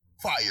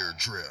Fire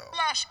drill.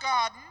 Flash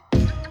garden.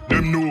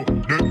 Them know,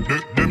 them know,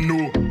 them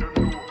know,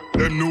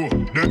 them know,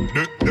 them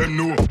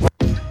know,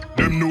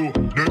 them know,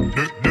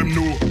 them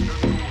know,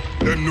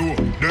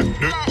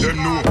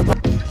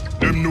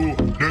 them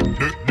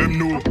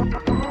know,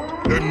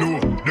 them know,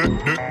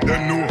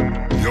 them know.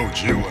 Yo,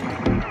 G1.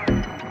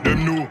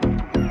 Them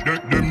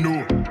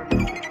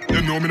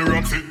know me no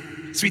rap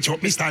it. Switch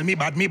up me style, me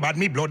bad,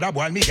 me blood a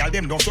boil, me gal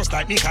them don't just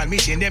like me, call me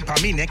chain them pa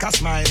me neck a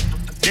smile.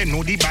 They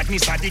know the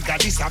badness of the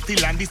goddess of the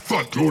land.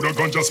 Fat load of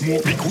ganja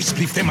smoke. Me could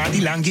split them at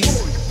the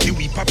longest. The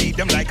weeper beat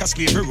them like a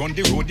slave. Run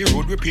the road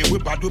we pay, we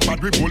bad, we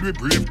bold, we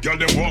brave. Girl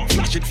them walk,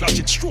 flash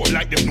it, stroll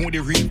like them know the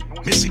real.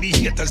 Me see the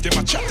haters, them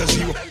a chatter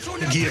zero.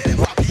 Give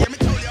them up,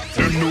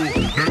 them know.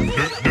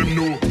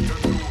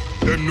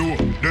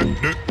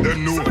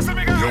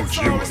 Yo,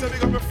 G1.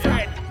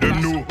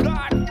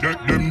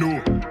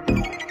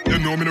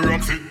 Them know me no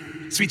rap it.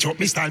 Switch up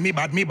me style, me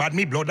bad, me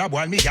blood a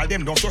boil, me gal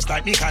them don't just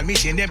like me, call me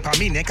chain them pa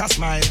me neck a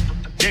smile.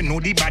 They know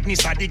the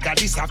badness of the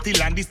goddess of the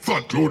land.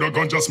 Fat load of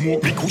ganja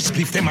smoke. Me could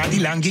split them at the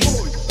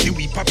longest. The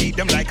weeper beat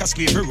them like a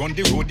slave. Run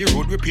the road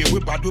we pay, we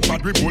bad, we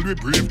bold, we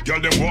brave. Girl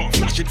them walk,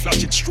 flash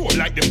it, stroll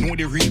like them know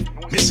the real.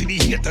 Me see the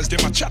haters,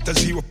 them a chatter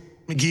zero.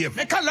 Me give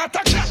make a lot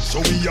of chat,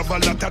 so we have a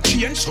lot of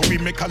change. So we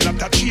make a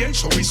lot of change,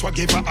 so we swag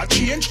give a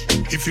change.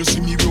 If you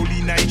see me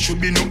rolling night, should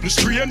be nothing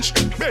strange.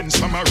 Benz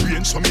from a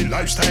range, so me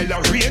lifestyle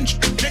arrange.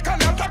 Make a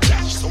lot of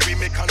chat, so we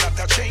make a lot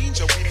of change.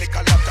 So we make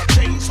a lot of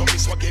change, so we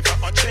swag give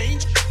a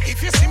change.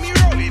 If you see me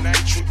rolling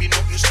night, should be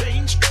nothing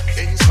strange.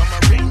 Benz from a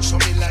range, so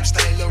me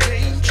lifestyle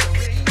arrange.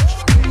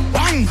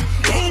 Bang,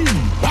 boom,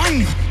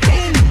 bang,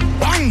 boom,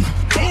 bang,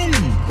 boom,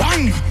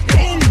 bang,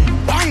 boom,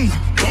 bang,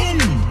 boom,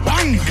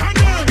 bang.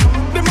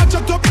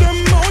 Shut up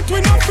them mouth,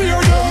 we not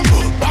fear them.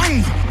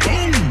 Bang,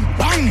 boom,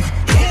 bang,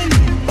 boom,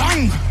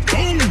 bang,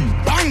 boom,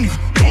 bang,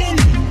 boom,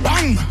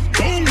 bang,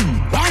 boom,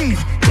 bang,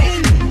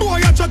 boom. Boy,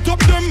 I shut up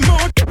them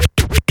mouth.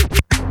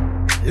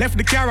 Left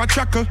the car a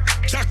tracker,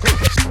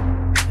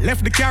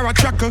 left the car a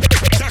tracker,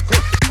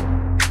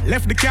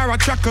 left the car a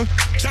tracker.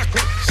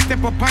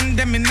 Step up on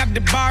them in at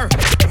the bar.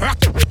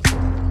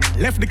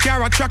 Left the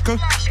car a tracker,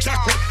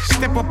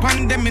 step up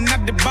on them in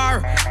at the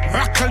bar.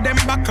 Rockle them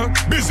buckle.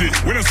 Busy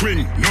with a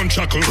swing,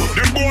 non-chuckle.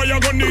 Them boy you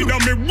gonna need a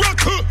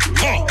miracle.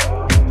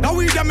 That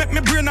weed that make me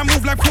brain a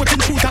move like 14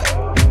 shooter.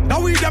 That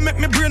weed that make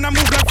me brain a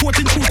move like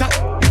 14 shooter.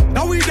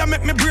 That weed that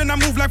make me brain a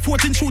move like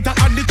 14 shooter.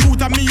 At the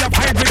tutor, me have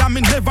high grade and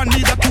me never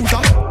need a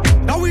tutor.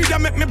 That weed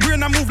that make me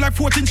brain a move like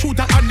 14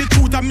 shooter. At the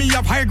tutor, me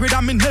have high grade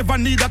and me never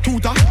need a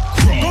tutor.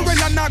 Go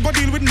when I not go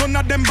deal with none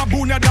of them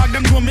baboon. Ya dog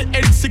them know me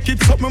head sick,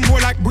 it's something more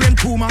like brain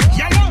tumor.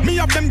 Me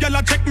have them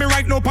gyal check me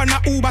right now on a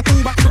Uber.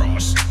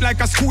 Cross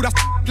like a scooter,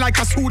 like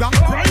a scooter.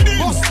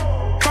 Bust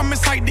from me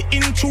side the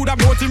intruder.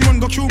 Boat him run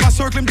go Cuba,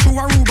 circle him through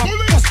Aruba.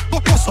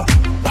 Bust up,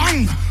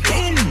 bang,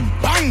 boom,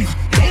 bang,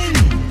 boom,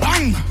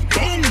 bang,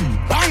 boom,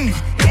 bang,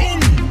 boom,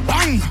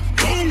 bang,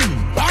 boom,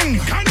 bang.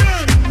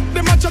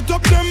 Them a chat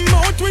up them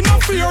mouth, we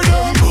not fear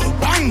them.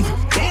 Bang,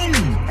 boom,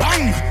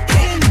 bang,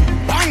 boom,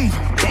 bang,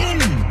 boom,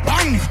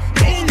 bang,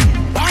 boom,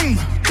 bang,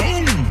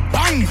 boom,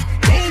 bang,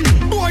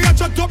 boom. Boy, I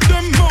chat up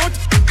them mouth.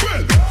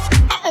 Well,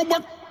 I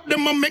work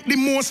them a make the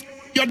most.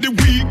 You're the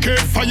weekend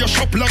fire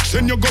shop locks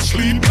and you go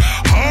sleep.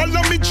 All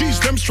of me G's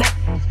them strap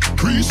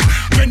crease.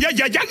 When ya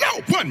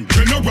now one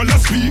general a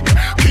speak.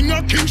 King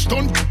of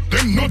Kingston,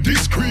 them not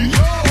discreet.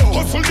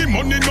 Hustle the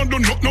money,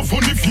 no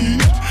funny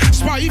feet.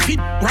 Spy feet,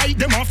 right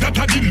them off that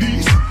are the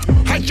least.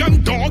 I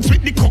young dogs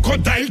with the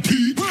crocodile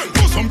teeth.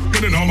 For some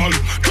in the normal,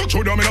 touch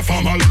them in a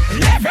formal.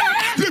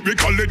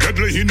 Lyrically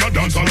deadly in a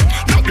dancehall.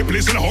 Not the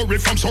place in a hurry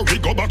from Surrey,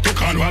 go back to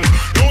Cornwall.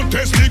 Don't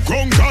test the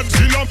ground,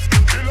 Godzilla.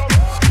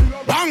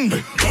 Bang, boom,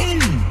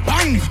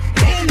 bang,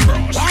 boom,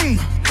 bang,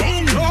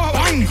 boom,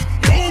 bang,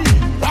 boom,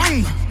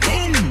 bang,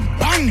 boom,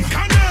 bang.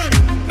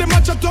 Them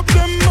a chat up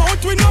them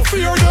mouth, we no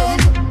fear them.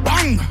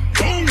 Bang,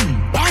 boom,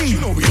 bang. You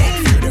know we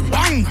don't fear them.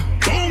 Bang,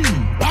 boom,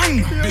 bang.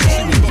 This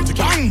is about to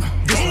bang,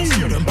 this one's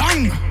fear them.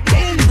 Bang,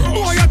 boom.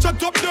 Boy, I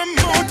chat up them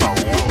mouth.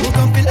 Look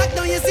up and lock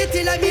down your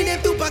city like me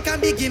name Tupac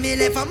and Biggie. Me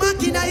left a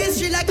mark in a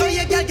history like how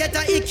your girl get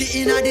a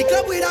icky in a the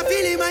club with a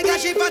feeling. My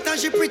gosh, she fat and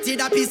she pretty.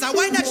 That piece of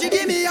wine that she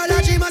give me, all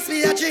that she must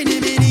be a Trinity.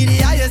 Me need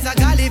the highest a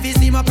call if you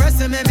see my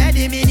person, me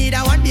ready. Me need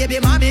a one baby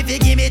mommy if you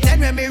give me 10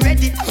 when me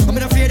ready. I'm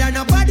not afraid of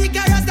nobody,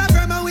 carry us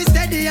firm and we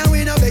steady. And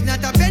we no beg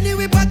not a penny,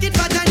 we pocket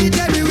fat and it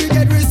heavy. We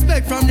get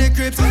respect from the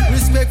Crips,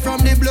 respect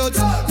from the Bloods,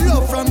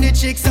 love from the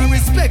chicks and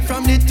respect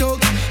from the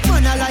Thugs.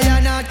 Man a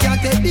lion and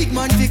can't take big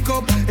man pick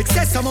up.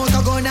 Excess amount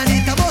of gun and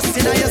it a bust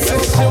in a your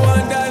soul. She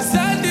want dance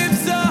and dip,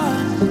 sir.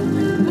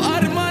 All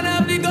the man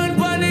have the gun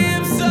for the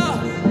hip,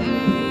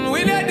 sir.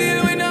 We no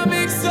deal, we no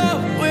mix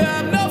up. We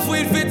have enough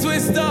weed for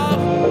twist up.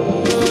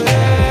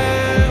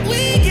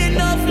 We get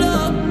enough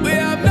love. We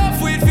have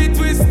enough weed for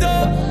twist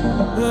up.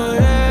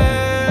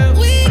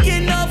 We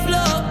get enough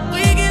love.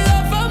 We get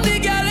love from the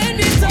girl and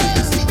the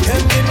toes.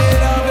 Them give me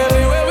love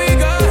everywhere we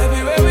go.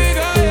 Everywhere we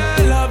go,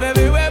 yeah. Love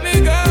everywhere we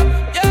go.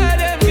 Yeah,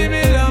 them give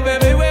me love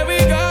everywhere we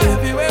go.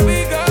 Everywhere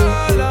we go.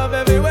 Love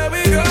everywhere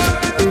we go.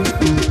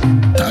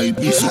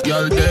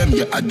 them,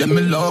 yeah, I them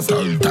me love.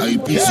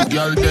 Type easy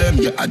girl them,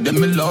 yeah, I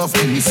them me love.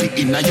 When you see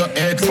inna your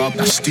head, pop,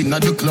 dashed inna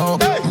the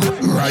club.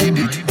 Ride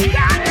it.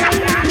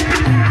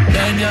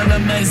 Babe, you're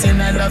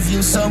amazing, I love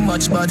you so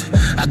much, but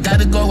I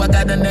gotta go, I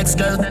got the next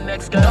girl.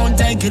 Don't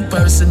take it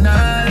personal.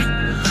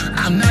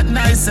 I'm not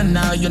nice and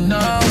now you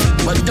know,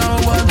 but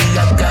don't worry,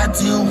 I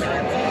got you.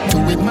 Do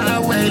it my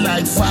way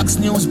like Fox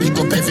News. Big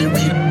up every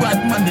real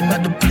bad man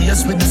in the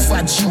place with the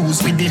fat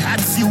shoes. With the hot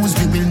fuse,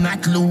 we will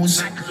not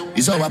lose.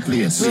 It's our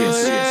place.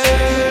 Yes.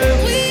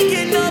 We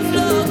get enough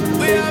love,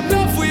 we have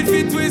enough with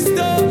fit twist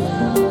up.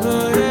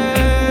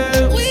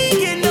 We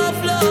get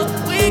enough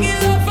love, we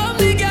get love from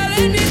the girl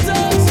in the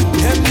toes.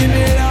 Them give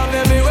me love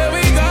everywhere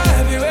we go,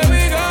 everywhere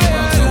we go.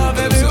 Yeah, love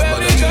everywhere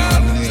we go.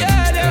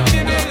 Yeah, them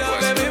give me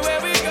love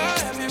everywhere we go,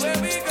 everywhere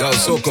we go. Yo,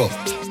 Suku.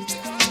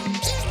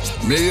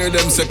 Me hear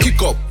them say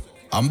kick up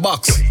and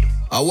box.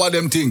 I what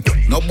them think?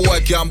 No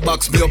boy can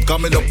box me up,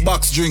 coming up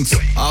box drinks.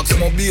 Ask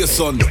my be a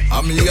son,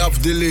 and me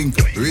have the link.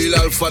 Real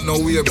alpha no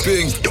wear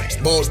pink.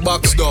 Bout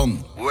box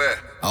down. Where?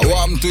 I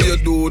want to you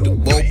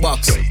dude, bout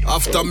box.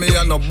 After me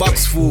and no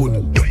box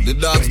food. The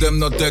dogs them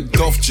not take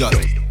tough chat.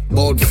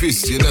 Bout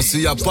fist, you know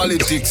see a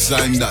politics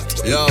sign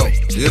that. Yo,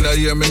 you know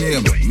hear me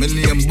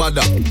name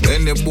Badda.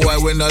 Any boy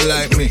when not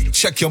like me,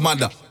 check your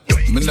mother.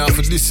 Me not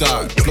for this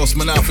hard, plus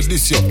me not for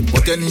this yo.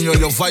 But any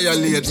you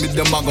violate me,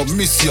 them I go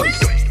miss you.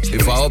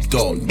 If I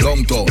uptown,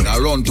 downtown, I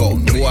run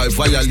town, boy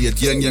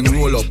violate, yang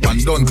roll up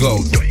and done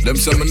cloud. Them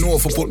say me know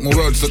if I put my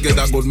words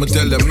together good, me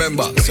tell them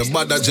member. Say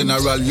Badda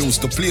general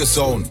used to play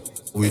sound.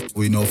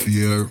 We no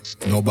fear,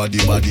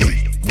 nobody body.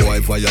 Boy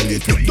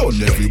violate, we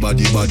done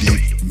everybody body.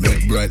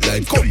 Make bright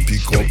like come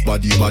pick up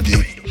body.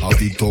 How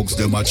the thugs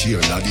them a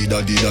cheer, daddy.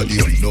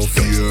 We no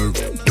fear,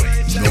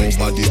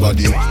 nobody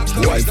body.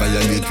 Boy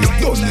violate, we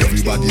done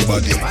everybody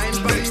body.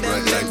 Make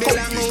bright like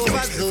come pick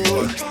up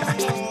everybody.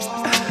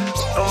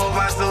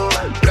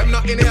 Them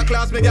not in your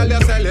class, me girl,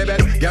 you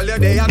celibate. Girl, you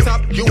day on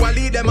top, you a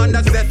lead them and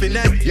that's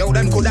definite. Yo,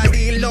 them coulda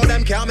deal, no,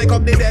 them can't make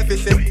up the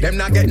deficit. Them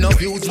not get no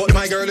views, but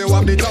my girl, you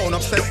have the town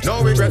obsessed.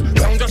 No regret,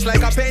 down just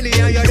like a penny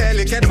and you're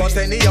delicate. But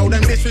anyhow,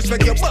 them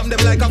disrespect, you bomb them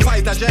like a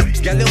fighter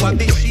jet. Girl, you have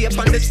the shape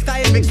and the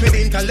style mixed with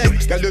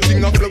intellect. Girl, you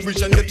think of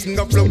flourish and you think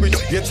of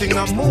flourish. You think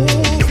of move,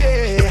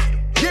 yeah.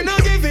 You know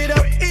give it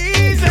up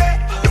easy.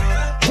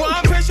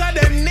 One pressure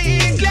them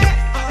neatly.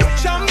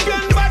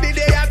 Champion body,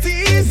 they are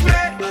tease me.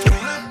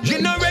 You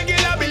know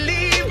regular,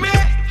 believe me.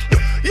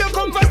 You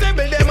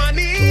comfortable, them and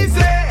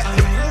easy.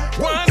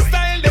 One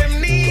style, them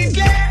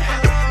neatly.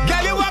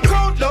 Girl, you walk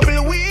out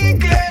double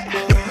weekly.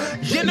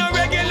 You know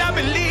regular,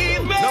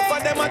 believe me. Not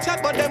for them a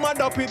chat, but them a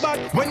dopey bad.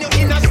 When you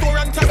in a store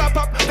and tag a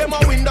pop, them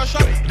a window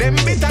shot. Them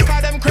bitter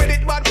call them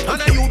credit bad.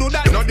 And you do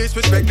that, no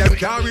disrespect. Them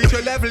can't reach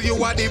your level, you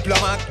a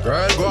diplomat.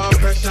 Girl, go on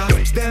pressure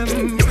them.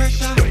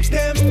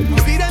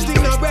 Feed them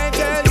thing no bread,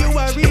 girl, you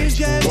a real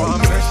gem. Go on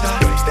pressure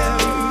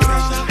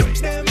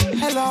them.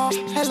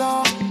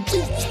 Hello.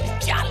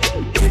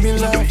 Give me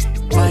love,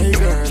 my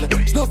girl.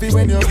 Love it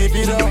when you give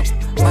it up,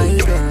 my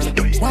girl.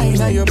 Wine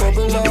now you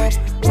bubble up,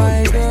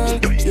 my girl.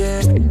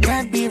 Yeah,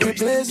 can't be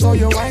replaced, so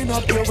you wind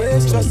up your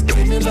waist. Just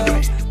give me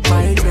love,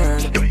 my girl.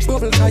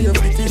 Bubble how you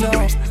fit it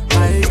up,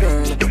 my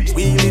girl.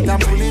 Wheel it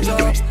and pull it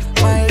up,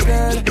 my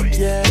girl.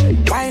 Yeah,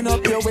 wind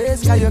up your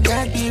waist, cause you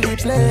can't be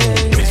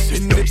replaced. Miss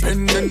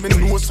Independent, me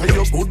know say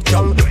you good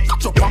gal.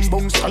 Catch up and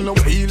bounce and you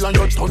wheel and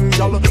you turn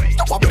gal. You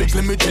have the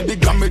limited, the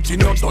gamut in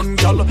your done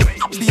gal.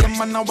 Be a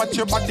man and watch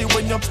your body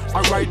when you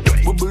alright.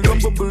 Bubble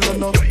and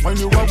when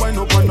you are wind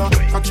up and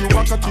catch you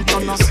and catch it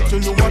and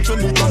turn you and turn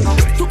it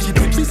and to keep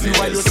it busy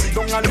while you sit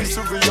down and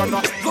listen to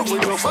Rihanna. Go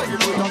with your fire,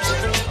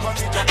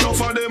 no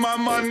for them a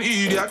man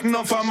idiot,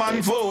 no for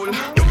man fool.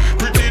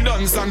 Pretty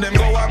dance and them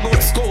go a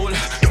good school.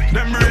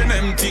 Them brain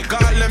empty,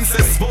 call them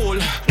cesspool.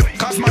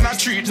 Cause man a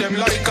treat them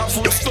like a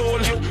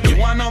footstool. You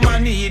want no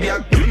man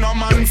idiot, you no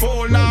man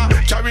fool. Nah,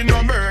 carry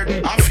no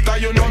burden, after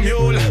you no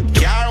mule.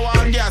 Car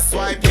one gas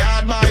swipe,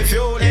 card buy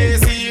fuel.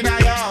 AC in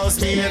a house,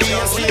 me and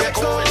you stay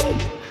cool.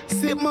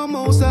 Sip my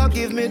mouse out,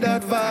 give me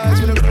that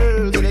vibes. With the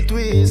girls and the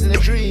twist and the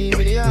dream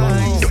in the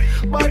eyes.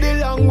 Body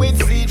long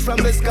with seed from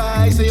the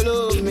sky. Say you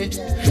love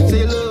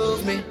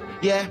me,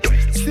 yeah.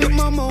 Sip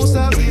my mouse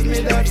out, give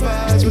me that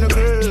vibes. With the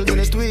girls and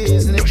the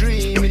twist and the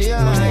dream in the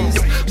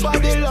eyes.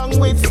 Body long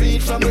with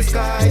seed from the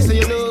sky. Say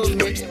you love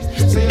me,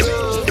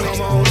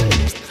 come on.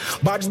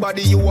 Bad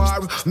body you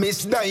are,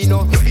 Miss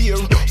Dino, fear,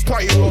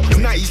 pyro,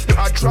 nice,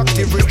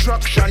 attractive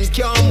retraction,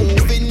 can't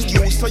move in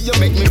you, so you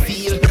make me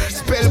feel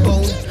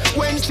spellbound.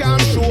 When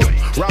charm show,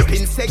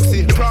 rapping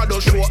sexy,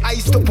 Prado show,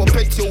 eyes to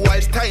perpetual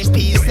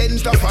timepiece,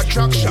 center of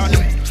attraction.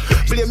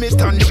 Blame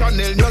it on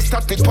Chanel, no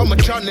static for my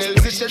channel.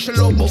 This is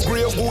a logo,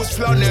 grey goose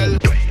flannel.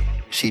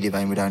 She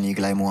divine with her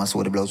eagle eye, more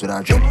so the blouse with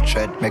her dread.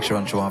 Shred, make sure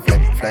run show and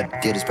fled.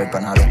 Tear the spread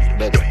pan her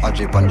bed.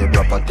 Ajji on the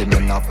property, me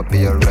not for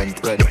pay rent.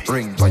 Red,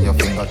 ring on your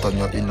finger, turn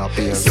your inner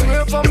pay.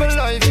 Swear for my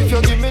life, if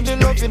you give me the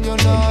loving, you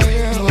not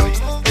hear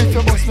that. If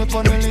you bust me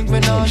on the link, me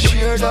not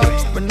share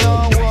that. Me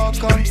not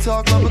walk and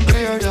talk, me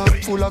clear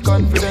that. Full of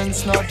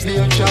confidence, not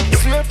clear chat.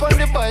 Swear for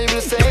the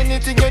Bible, say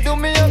anything you do,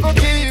 me I go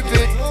keep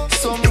it.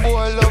 Some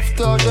boy love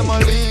talk, them a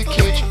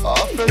leakage.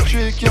 After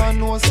trick, you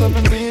know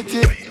 7 beat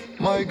it.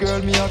 My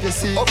girl, me have to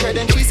see. Okay,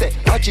 then she said,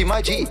 Ajji,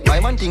 my G. My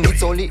man think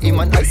it's only him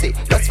and I say,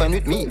 that's fine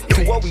with me.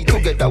 Two are we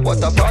together,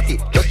 what a party.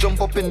 Just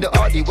jump up in the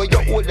Addi where you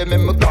hold them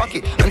in my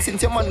cocky. And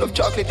since your man love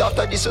chocolate,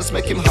 after this just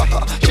make him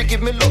haha. She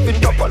give me loving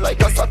proper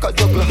like a soccer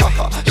juggle,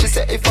 haha. She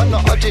said, if I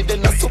not Ajji, then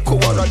a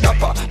Suku or a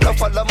Dapper. Now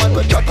follow man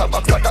with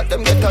chatterbox, so that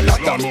them get a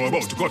lot. I know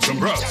about to cut some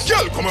brass.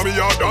 Girl, come on me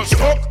yard and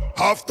stop.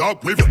 Half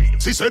talk with,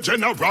 she said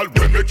general,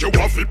 we make you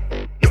off it.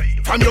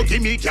 From you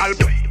give me girl.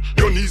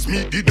 Your knees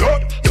meet the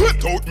dot,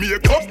 sweat out me a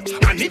cup,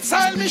 and it's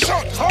all me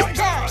shot. Oh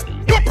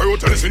God! No pyro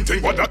tell us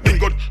thing, what that thing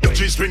got?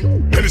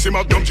 G-string, Hennessy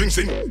Magnum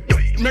jinxing.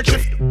 Make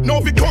shift,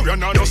 no Victoria,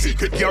 no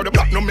secret gear. The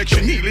back no make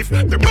she knee lift.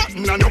 The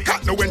button and no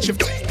cat no when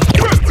shift.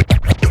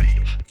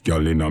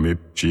 Girl inna me,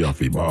 she a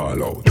fi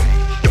ball out.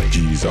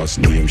 Jesus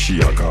name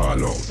she a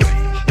call out.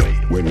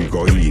 When we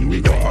go in,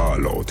 we go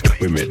all out.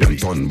 We make them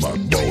turn back,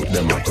 bout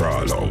them a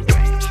crawl out.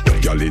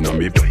 Girl inna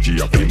me, she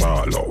a fi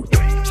ball out.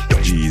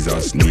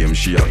 Jesus name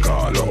she a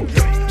call out.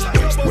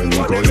 When we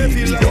go in,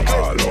 we go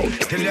all out.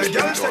 Tell your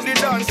girl say the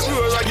dance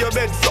floor on your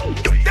bed so.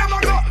 Dem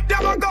a go,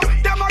 dem a go,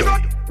 dem a go.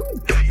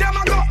 Dem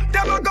a go,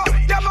 dem a go,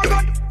 dem a go.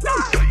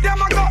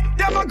 Dem a go,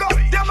 dem a go,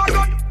 dem a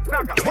go.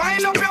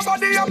 Wind up your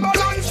body and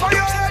balance for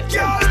your head,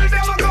 girl.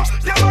 Dem a go,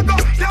 dem a go,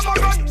 dem a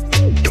go.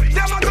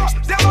 Dem a go,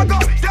 dem a go,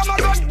 dem a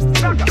go.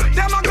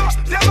 Dem a go,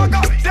 dem a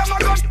go, dem a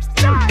go.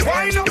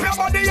 Wind up your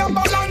body and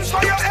balance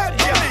for your head,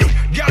 girl.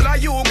 Girl,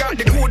 you got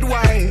the good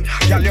wine.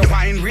 Girl, you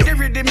wine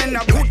rhythm in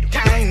a good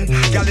time.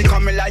 Girl, you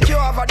coming like you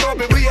have a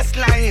double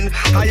waistline.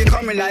 How you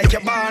coming like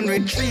you're born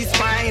with 3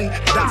 spine.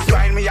 That's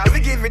why me have to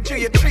give it to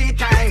you 3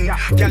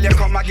 times. Girl, you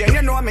come again,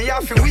 you know me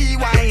have to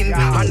rewind.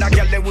 And a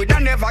girl, they woulda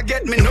never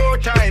get me no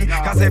time.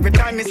 Cause every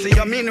time me see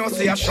you, me no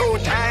see a show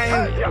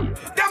time.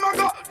 Dem a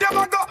go, dem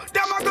a go,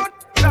 dem a go.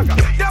 Dem a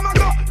go, dem a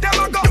go, dem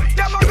a go.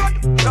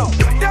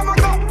 Dem a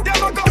go,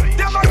 dem a go,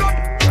 dem a go.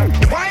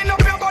 Wind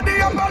up your body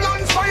and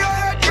balance for your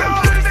head,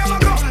 girl. Dem a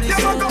go,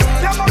 dem a go,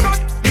 dem a go.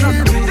 Dem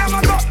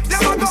a go,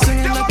 dem a go,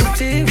 dem a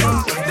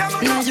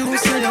go. Now you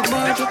say your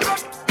body.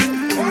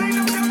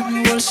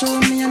 Well, show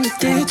me and the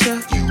teacher.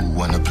 You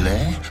wanna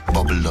play?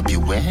 Bubble up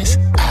your waist.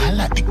 I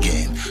like the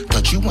game.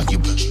 Touch you when you.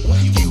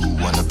 You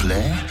wanna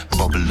play?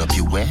 Bubble up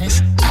your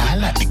waist. I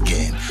like the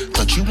game.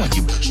 Touch you when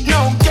you.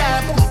 No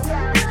cap.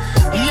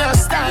 Your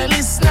style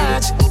is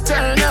snatch.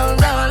 Turn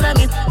around, let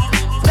me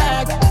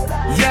back.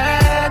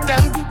 Yeah,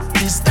 them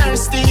is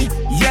thirsty.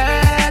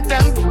 Yeah,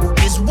 them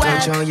is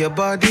wet. Watch on your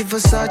body,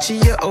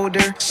 Versace, your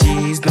odor.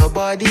 She's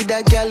nobody,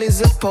 that gal is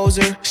a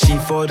poser. She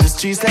for the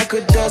streets like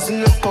a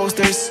dozen of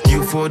posters.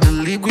 You for the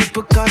league with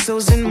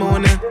Picasso's and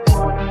Mona.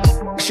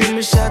 Shoot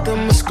me shot,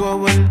 I'ma score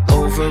one.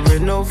 Over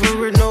and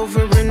over and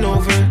over and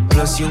over.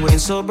 Plus you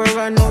ain't sober,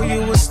 I know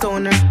you a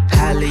stoner.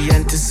 Highly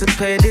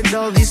anticipated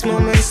all these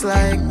moments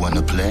like. You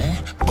wanna play?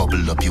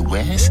 Bubble up your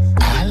waist.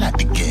 I like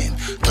the game.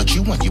 Touch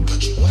you when you.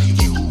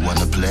 You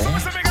wanna play?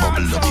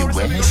 Bubble up your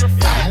waist.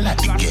 I like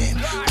the game.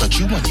 Touch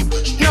you when you.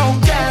 No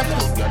gap.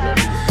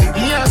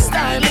 Your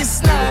style is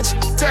snatch.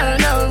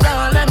 Turn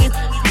around, let me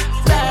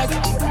back.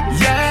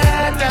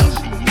 Yeah, them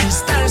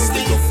is thirsty.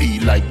 You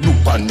feel like Blue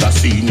Panda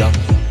Senior.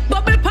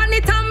 Bubble pan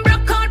it and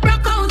broke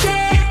out,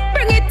 eh.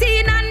 Bring it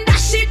in and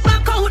dash it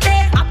back out,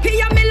 eh.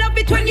 Happy and me love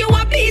it when you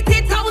a beat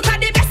it out.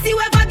 And the best you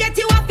ever get,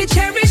 you have to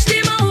cherish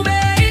the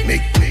moment.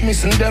 Make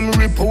missing them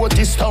report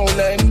is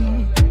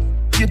stolen.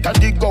 Get a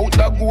dig out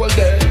the gold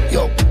there.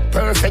 Yo,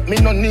 perfect, me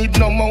no need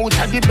no mouth.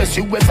 And the best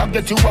you ever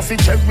get, you have to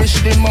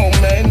cherish the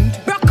moment.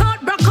 Broke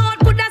out,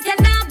 good as you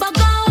never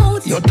go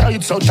out. You're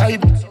tight, so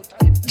tight,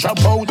 drop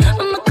out.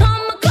 I'ma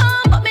come,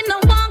 but me no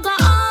want go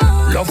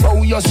out. Love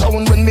how you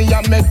sound when me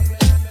a make.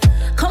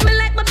 Coming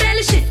like my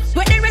belly shit,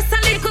 where the rest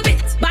a little bit.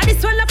 Body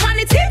swell up on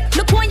it,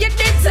 look what you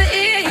did to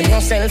it. And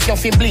yourself you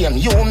feel blame,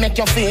 you make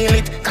you feel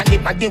it. Can the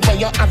body where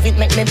you have it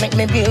make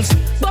me bills.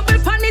 Bubble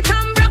pan it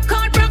and broke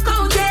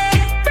out,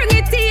 eh. Bring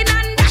it in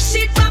and dash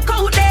it back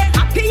out, eh.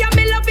 Happy and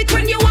me love it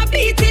when you a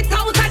beat it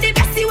out. And the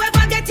best you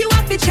ever get, you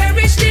have to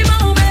cherish the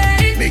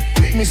moment.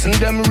 Make missing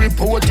them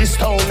report is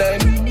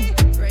stolen.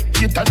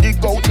 Get a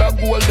dig out the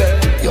gold there.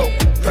 Yo,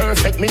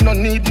 perfect, me no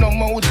need no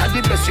mouth. And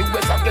the best you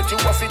ever get, you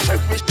have to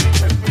cherish.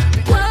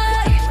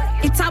 Why?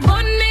 It's a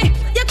bun me,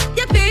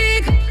 you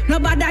big.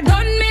 Nobody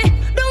done me.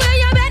 The way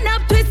you bend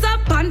up, twist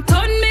up and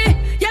turn me.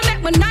 You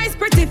make my nice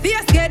pretty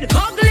face get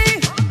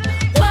ugly.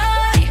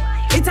 Why?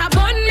 It's a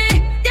bun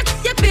me,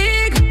 you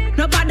big.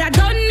 Nobody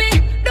done me.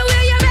 The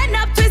way you bend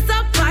up, twist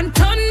up and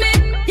turn me.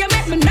 You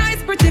make my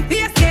nice pretty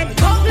face get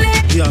ugly.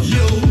 Yeah,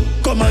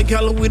 come my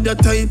girl with the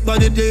tight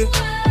body day.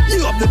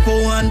 You have the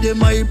power and the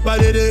my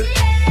body day.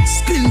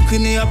 Skin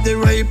clean up the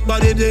right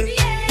body day.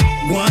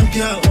 One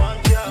girl.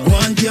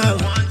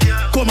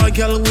 Come a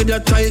girl with a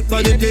tight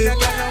body day.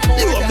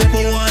 You have the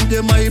one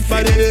day my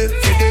body day.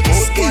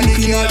 Skin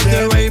clean up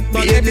the right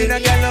body day.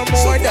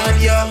 So that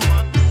girl.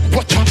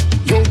 Watch out,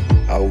 yo.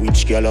 A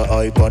witch girl a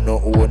hype and no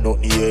own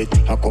nothing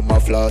yet. I come a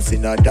floss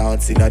in a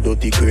dance in a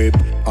dirty crib.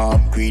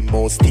 Green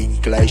mouse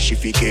stink like she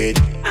forget.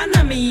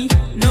 Anami,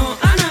 no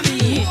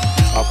anami.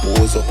 I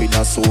pose up in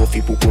a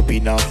sofa, poop up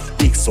in a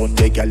big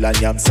Sunday girl and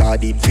yam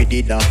sardine for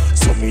dinner.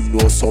 So me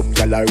know some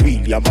girl a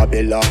real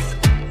yamabella.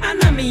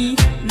 Anami,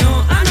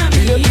 no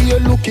anami. Baby, you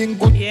looking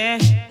good. Yeah.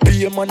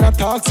 Be a man a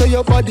talk so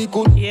your body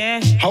good. Yeah.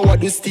 How are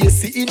the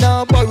Stacy in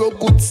a borrow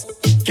goods?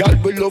 Girl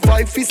below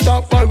 5 fi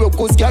start borrow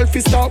goods. Girl fi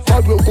start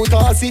borrow goods.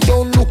 As it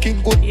don't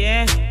looking good.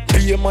 Yeah.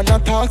 Be a man a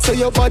talk so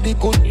your body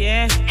good.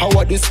 Yeah. How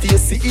are the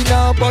Stacy in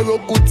a borrow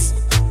goods?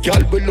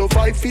 Girl below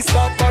 5 fi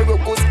start borrow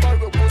goods.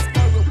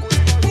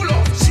 Pull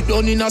up. Sit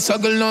down in a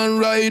saddle and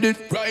ride it.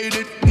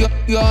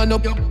 Yarn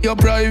up your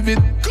private.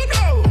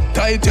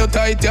 Tight, you're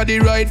the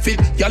right fit.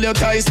 Y'all your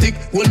tie stick.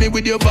 Hold me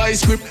with your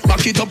vice grip.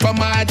 Back it up a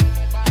mad.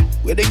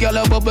 Where the girl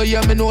a bubble,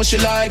 yeah, me know she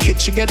like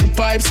it. She get the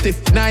pipe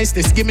stiff,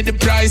 niceness, give me the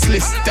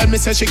priceless. Tell me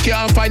say she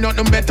can't find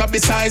nothing better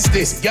besides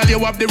this. Girl, you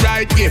have the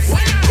right gift.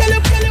 Girl, you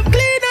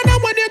clean and I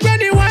want your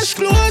granny wash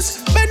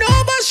clothes. Bend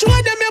over, show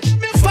them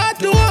your fat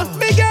door.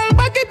 Me girl,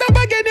 back it up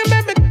again, you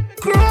make me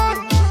grow.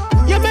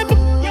 You make me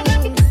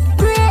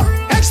grow.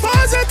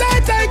 Expose it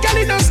tight, girl,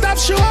 you don't stop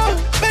show.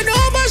 Bend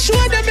over, show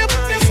them your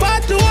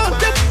fat door.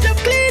 Them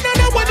clean and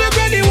I want your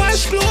granny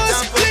wash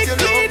clothes. Clean and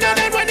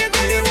I want your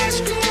granny wash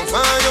clothes.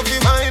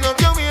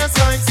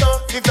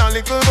 If that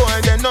little boy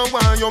then no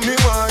want you, me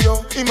want you.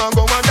 Him a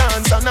go a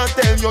dance and I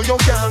tell you you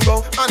can't go.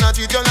 And I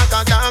treat you like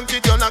a dog,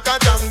 treat you like a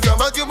jungle.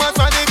 But you must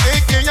find the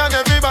victory and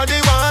everybody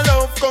want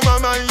love. Come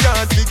on my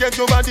yard, to get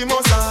your body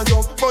massage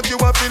up. But you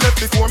have to left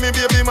before me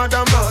baby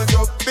madam badge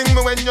up. Ping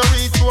me when you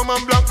reach home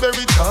and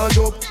Blackberry charge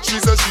up. She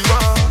says she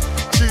want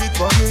cheat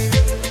for me,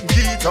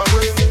 get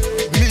away.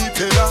 Me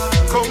tell her,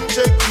 come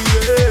check me,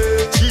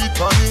 yeah. Cheat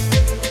for me,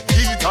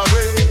 get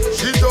away.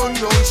 She don't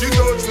know, she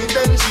touch me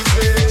then she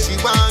say she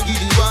want give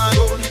the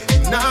one.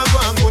 Now go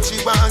and go, she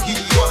want give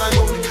the one.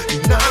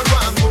 Now go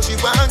and go, she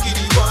want give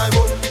the one.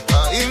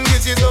 In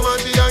this is so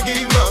much we are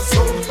giving back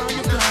some.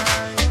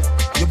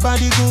 Your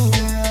body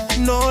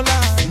good, no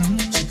lie.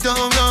 She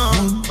don't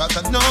know, but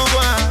I know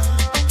why.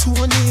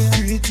 20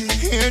 pretty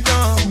hair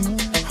down,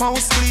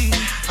 house clean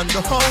and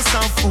the house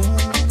of food.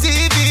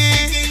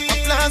 TV, a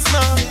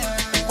plasma,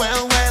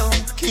 well,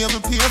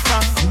 cable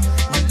paper.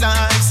 My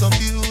life so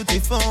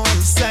beautiful,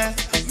 say.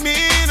 Me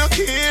no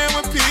care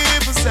what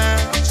people say.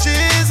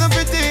 She's a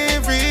pretty,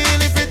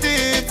 really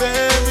pretty,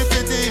 very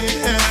pretty,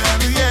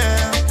 hell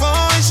yeah.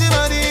 Boy, she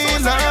body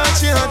like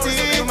she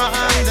hotty,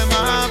 man, them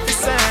happy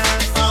say.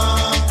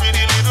 Oh,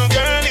 pretty little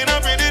girl in a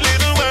pretty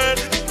little world.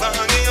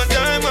 Bang in your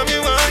time when me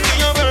want in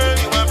your bird.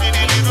 You a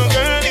pretty little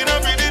girl in a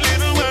pretty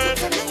little world.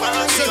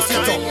 Bang in your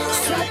time.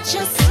 Such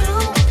a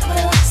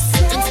super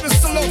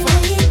sexy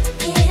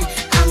weekend.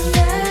 I'm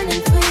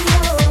yearning for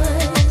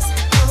yours.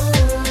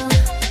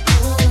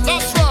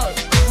 That's right.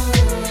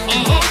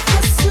 A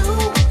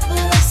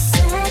super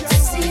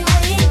sexy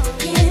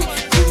weekend.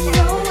 You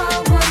know I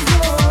want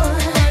more.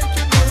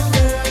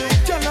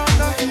 Girl on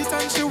the heat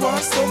and she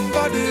wants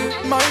somebody.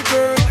 My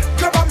girl,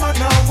 grab a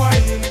man and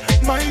wine.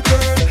 My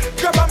girl,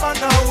 grab a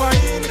man and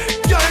wine.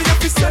 Girl, you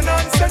be send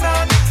on.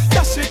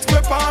 Dash it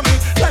whip on me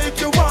like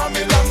you want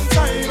me long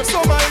time.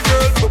 So my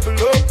girl,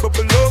 bubble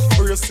up,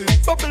 brace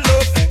it, bubble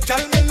up.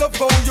 Tell me love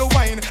how you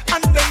wine,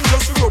 and then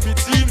just rub it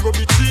in,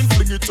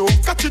 fling it up,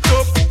 catch it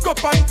up, go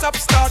on top,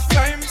 start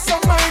climb. So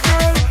my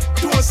girl,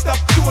 don't stop,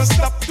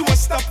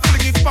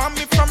 fling it for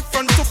me from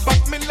front to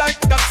back, me like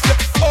that.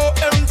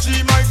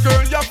 OMG, my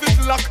girl, you have it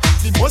locked.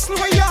 The muscle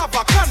where you have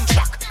a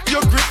contract,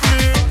 you grip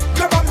me.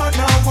 Grab a man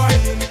and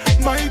wine,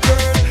 my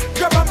girl,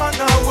 grab a man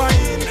and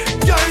wine.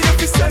 Girl, you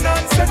be send on.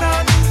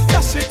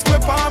 Dash it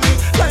whip on me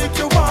like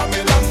you want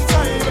me long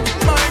time.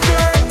 My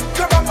girl,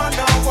 grab a man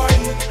and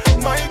wine.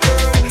 My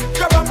girl,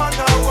 grab a man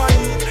and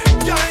wine.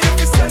 Girl, you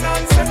be send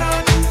on.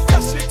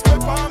 Dash it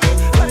whip on me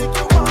like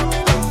you want me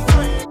long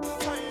time.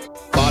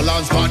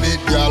 Balance on it,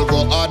 girl,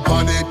 go hard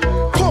on it.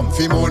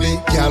 Comfy money,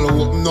 girl,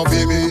 open up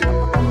for me.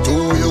 Do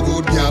you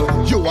good, girl,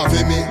 you are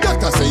for me.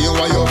 Doctor say you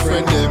are your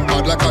friend, them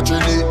bad like a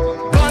Trinity.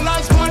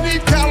 Balance on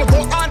it, girl,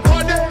 go hard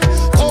on it.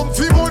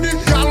 Comfy money,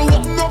 girl,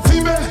 open up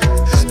for me.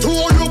 Do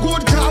you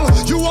good, girl,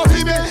 you are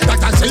for me.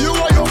 Doctor say you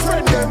are your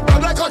friend, them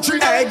bad like a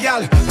Trinity. Hey,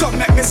 girl, come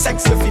make me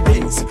sexy for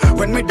days.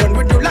 When me done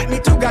with you, like me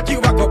to got you,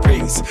 I go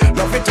praise.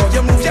 Love it how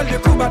you move, girl, you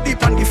cool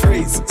deep on the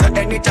phrase. So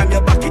anytime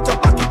you back it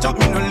up,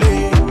 me no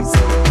lazy.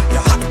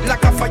 You hot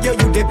like a fire, you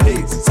the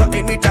blaze. So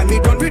anytime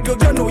you done with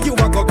you know you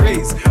a go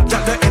graze.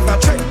 Girl, you ever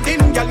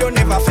trending, girl, you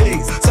never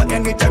phase. So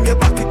anytime you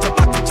back it up,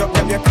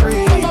 girl, you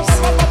craze.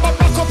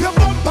 Back up your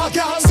bumper,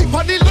 girl, sip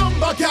on the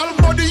lumber, girl.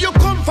 Body you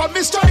come from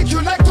me, strike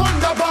you like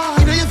thunderbar.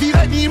 You know you feel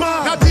like me,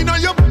 man. Nothing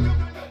on your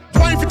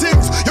wine for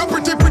things. You're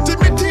pretty,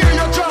 material,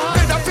 your jaw.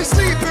 Better fi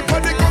sleep, if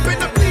I come in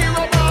the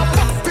mirror,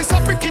 man. Piss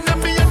up, picking at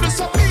me and do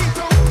something.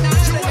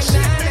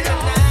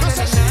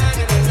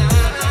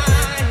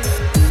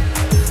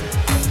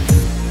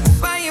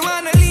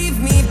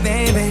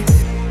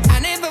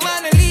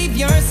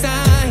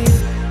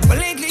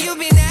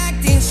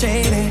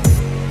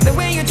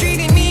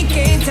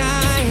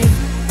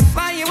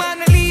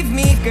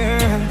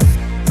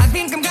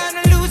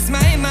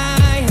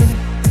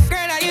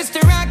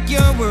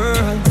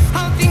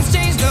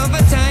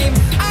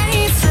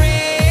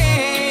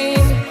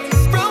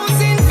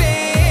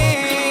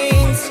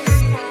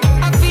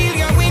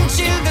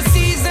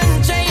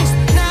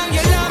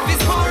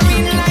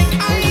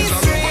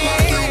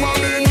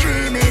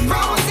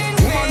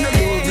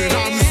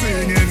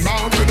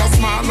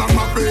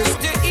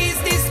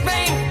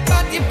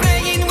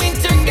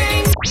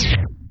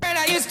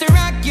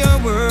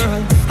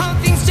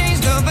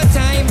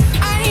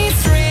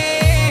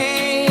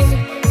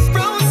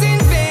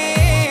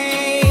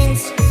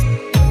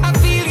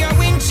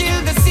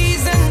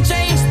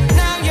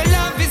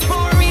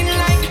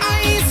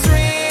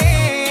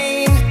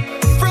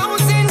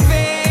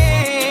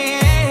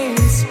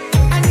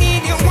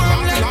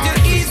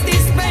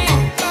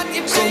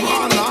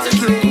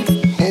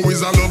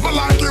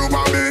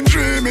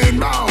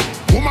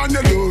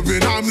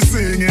 I'm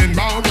singing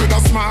about. With a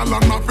smile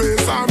on my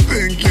face, I'm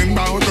thinking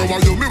about how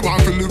you me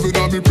want to live in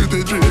a me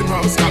pretty dream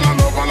house. Girl, I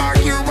love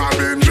like you, I've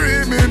been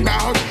dreaming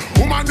about.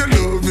 Woman, you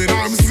loving,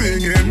 I'm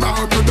singing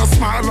about. With a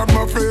smile on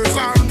my face,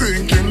 I'm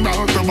thinking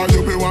about how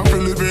you me want to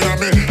live in a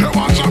me. Hey,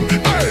 watch out,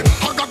 hey,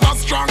 I got a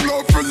strong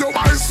love for you,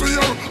 I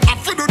swear. I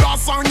feel do that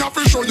song, I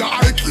feel show you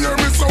I care.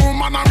 Me so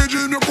woman, I'm a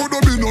dream, you could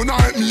be no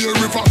nightmare.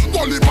 If I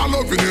only for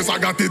lovingness,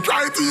 I got it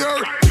right here.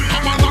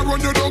 I'm gonna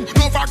run you down,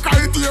 no for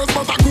cry tears,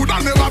 but I could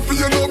have never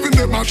feel loving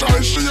them, I try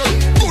share.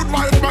 Good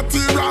wife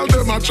material,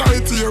 them I try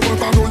tear,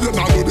 but I know you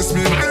not do this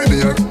me, my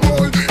dear.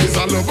 Boy, it's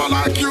a lover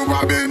like you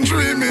I've been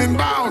dreaming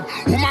about.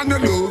 Woman, you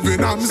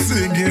loving, I'm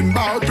singing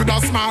about. With a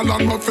smile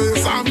on my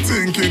face, I'm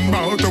thinking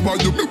about how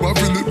you be my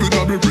Philippine,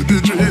 I'm a pretty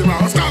dream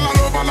house. Girl, a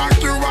lover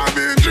like you I've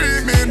been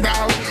dreaming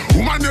about.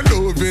 Woman, you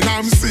loving,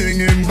 I'm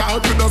singing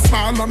about. With a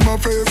smile on my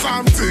face,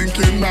 I'm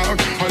thinking about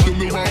how you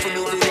be my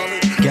Philippine.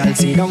 Girl,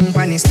 sit down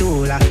on the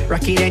stool.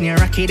 Rock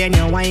it, then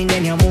you whine,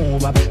 then you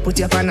move up. Put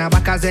your pan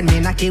back as then me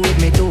knock it with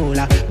me tool.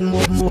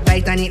 Move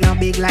tight and it not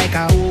big like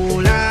a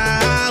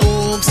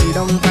hula. Sit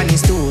down on the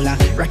stool.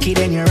 Rock it,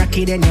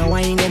 then you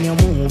whine, then you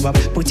move up.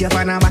 Put your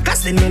pan back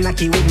as then me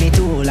knock it with me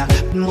tool.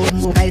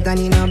 Move tight and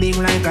it not big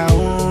like a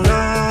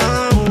hula.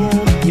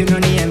 You know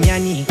name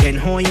Yannick and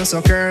how you so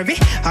curvy.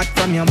 Hot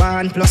from your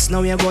band, plus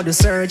now you go to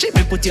surgery.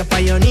 Me put you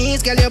on your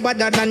knees, girl, you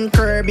better than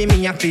Kirby.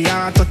 Me a fi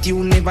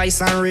auto-tune me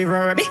voice and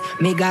reverb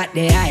it. Me got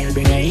the aisle,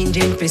 bring a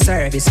engine for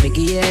service. Me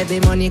give you every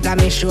money, cause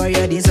me sure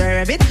you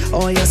deserve it.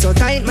 Oh, you so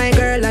tight, my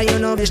girl, and you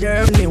know me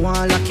deserve. Me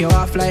want lock you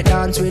off like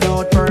dance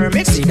without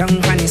permit. Sit down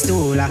on the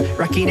stool,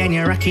 rock it,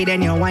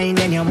 then you whine,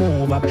 then you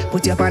move up.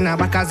 Put your pan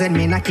back as then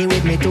me knock it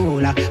with me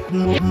tool.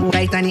 Move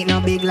tight and it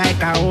no big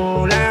like a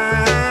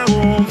hula.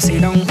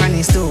 Sit down on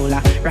the stool,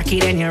 rock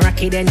it,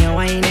 then you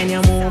whine, then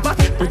you move up.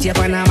 Put your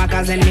pan back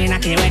as then me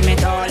knock it with me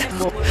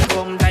tool.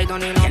 Come tight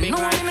on it no big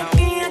like a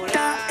hula.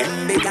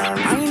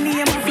 My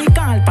name of the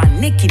call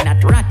pan necky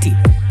not ratty.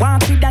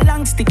 Want with a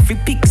long stick fi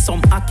pick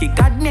some hockey.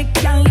 God neck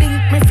can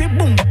link me fi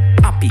boom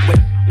happy.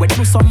 Wait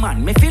do some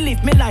man me fi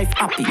live me life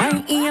happy.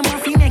 My aim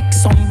of the neck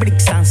some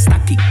bricks and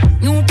stacky.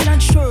 New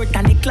plaid shirt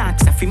and the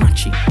clocks a fi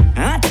matchy.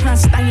 Hot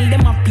rasta style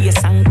them a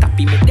pace and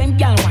tappy. Make them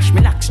gal wash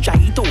me locks try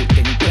it out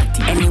then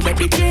platty. Anyway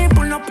the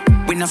table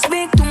up, we no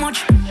speak too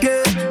much.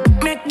 Yeah,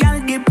 make gal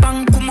dip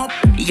and come up.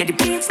 Yeah the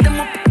beats them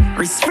up,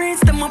 wrist raise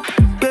them up.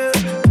 Yeah.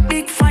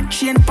 Big fat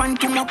chain pan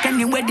come up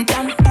anywhere the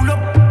damn pull up.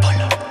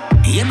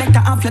 You better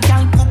have your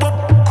gal cup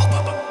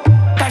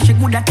up. Cause she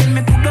good at tell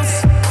me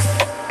kudos.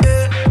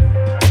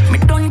 Me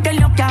don't tell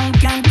your gal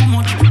can't too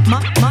much.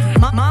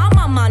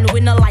 Mama man,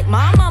 we no like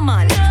mama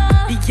man.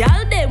 The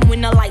gal them we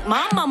no like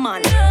mama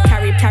man.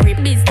 Carry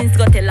business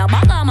go tell a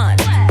bagger man.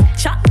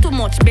 Chat too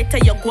much, better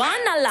you go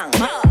on along.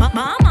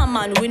 Mama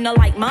man, we no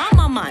like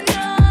mama man.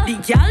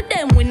 The gal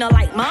them we no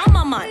like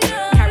mama man.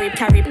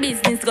 Carry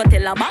business go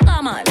tell a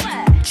bagger man.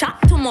 Chat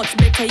too much,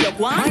 better you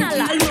go on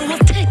along. I will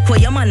take for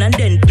your man and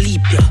then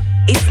bleep ya.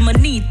 If me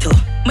need to,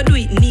 me do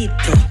it need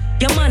to.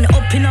 Your man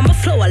up in on my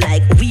floor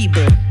like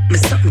Weeble. Me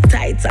something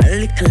tight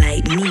and lick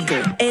like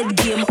needle. Head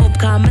game up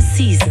cause my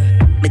season.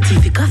 Me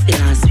TV coffee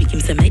last week, him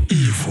say me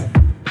evil.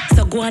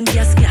 So go and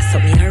gas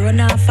up me and run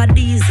off a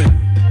diesel.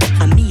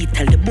 And me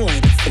tell the boy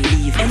to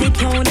leave. Any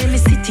town, any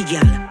city,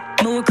 gal.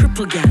 Me a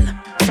cripple gal.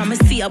 From a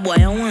see a boy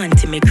I want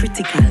to me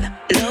critical.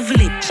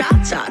 Lovely,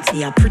 chat,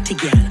 me a pretty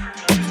gal.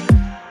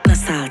 No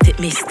salt, it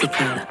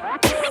mystical.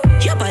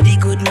 Your body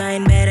good,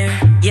 mind better.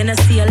 You know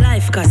see your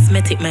life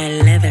cosmetic, my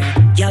leather.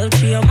 Y'all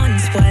 3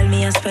 months spoil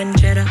me a spend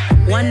cheddar.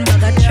 One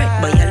bag of trick,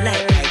 but you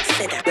like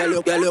feather.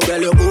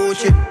 Girl, you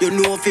Gucci. You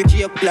know if you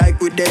shape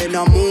like we there in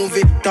a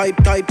movie. Type,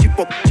 chip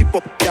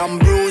up, damn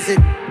bruise it.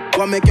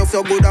 What make you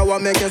so good, or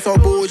what make you so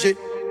bougie?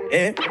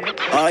 Eh?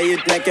 I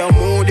it like you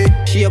moody.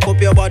 Shape up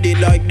your body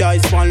like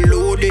dice and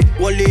load it.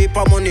 Whole heap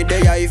of money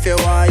there if you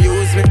want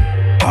use me.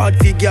 Hard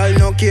for girl,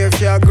 no care if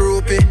you a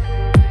groupie.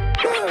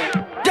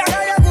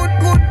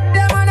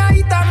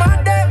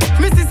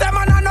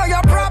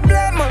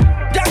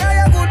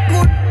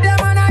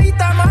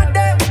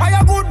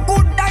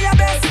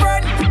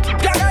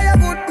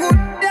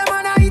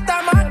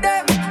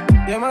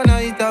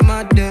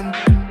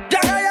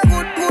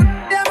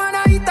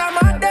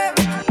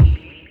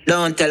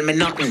 Don't tell me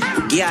nothing,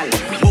 girl.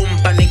 Boom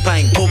panic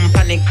pine, boom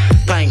panic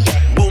pine,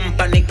 boom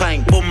panic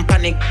pine, boom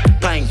panic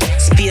pine.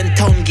 Spain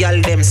town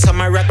girl, them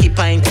summer rocky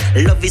pine.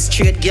 Love is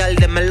straight girl,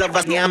 them I love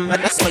us.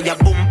 That's why you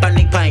boom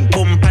panic pine,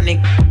 boom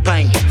panic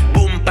pine,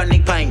 boom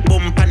panic pine,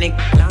 boom panic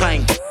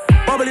pine.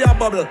 Bubble ya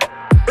bubble,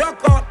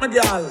 rock out my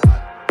girl.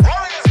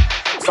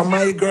 So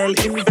my girl,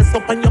 invest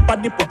up on your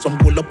body, put some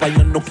gold up on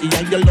your nookie.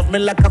 And you love me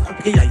like a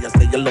cookie, and you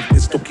say you love me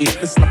stooky.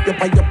 Me slap you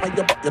by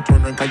you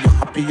turn around cause you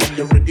happy and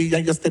you ready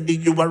and you steady,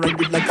 you are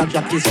ready like a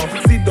jockey. So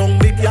sit down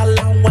big girl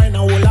and wine a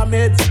whole a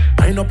meds.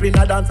 Wine up in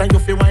a dance and you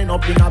feel wine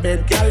up in a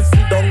bed. Girl,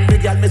 sit down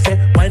big girl, me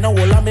say wine a whole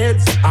a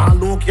meds. All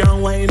who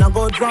can wine and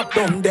go drop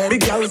down there.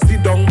 Big girl,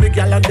 sit down big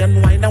girl and then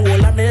wine a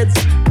whole a meds.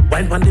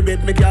 Wine pon the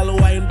bed, me girl,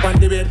 wine pon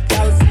the bed.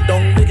 Girl, sit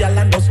down big girl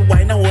and just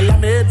wine a whole a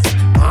meds.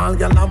 All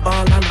girl a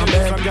ball and a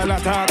bed. Some girl a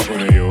talk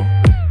when you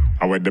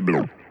with the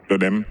blue. To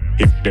them,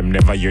 if them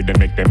never hear them,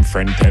 make them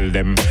friend tell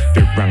them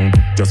the wrong,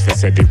 just for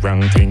say the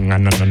wrong thing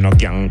and no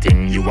gang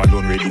thing. You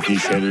alone ready to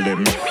shell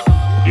them.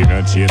 You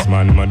know chase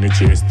man, money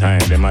chase time.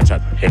 Them a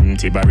chat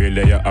empty barrel,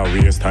 they a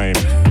waste time.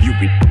 You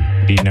be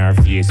in her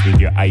face with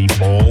your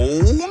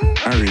iPhone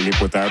and really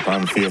put her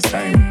on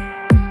FaceTime.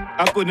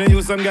 I couldn't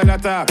use some girl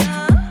attack.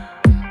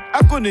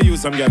 I couldn't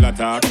use some girl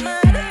attack.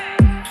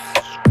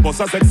 Boss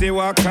a sexy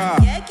walker.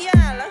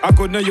 I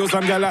couldn't use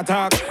some girl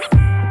attack.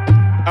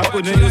 I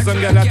couldn't use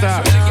some girl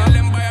attack.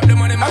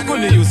 I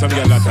couldn't use some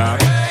girl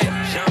attack.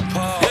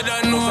 You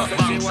don't know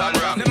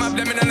them have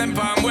them in them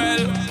palm well.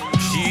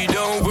 She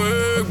don't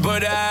work,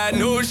 but I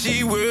know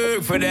she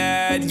work for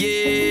that,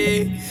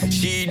 yeah.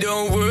 She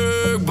don't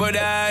work, but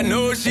I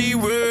know she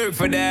work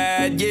for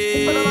that,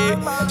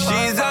 yeah.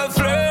 She's a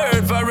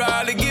flirt for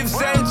all the gifts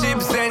and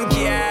chips and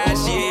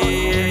cash,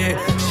 yeah.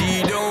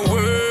 She don't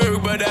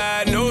work, but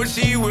I know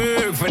she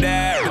work for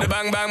that. With a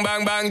bang, bang,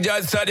 bang, bang,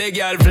 just so the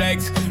girl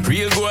flex.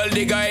 Real gold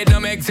digger, it no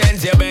make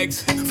sense, your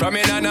begs. From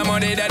in on the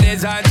money that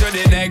is on to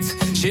the next.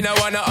 She no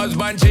want a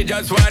husband, she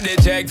just want the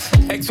checks.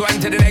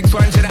 X1 to the next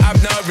one, she don't have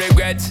no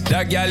regrets.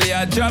 That girl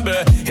had trouble.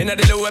 In a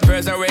little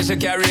person where she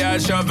carry a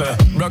shovel.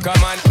 Broke a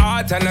man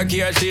heart and no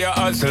care, she a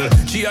hustle.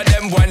 She a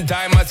them one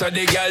time, I saw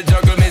the girl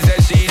juggle. Me say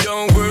she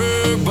don't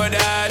work, but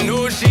I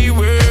know she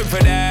work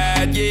for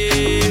that,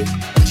 yeah.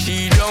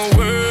 She don't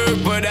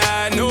work, but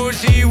I know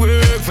she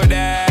work for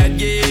that,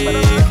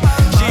 yeah.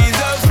 She's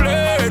a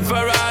flirt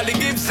for all the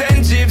gifts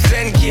and chips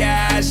and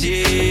cash,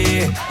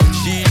 yeah.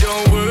 She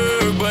don't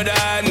work, but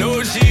I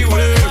know she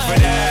work for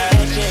that,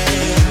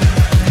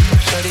 yeah.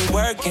 Shorty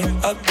working,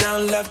 up,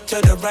 down, left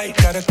to the right.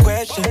 Got a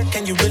question,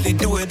 can you really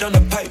do it on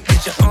the pipe?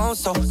 Get your own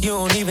so you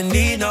don't even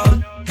need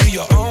none. You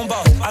your own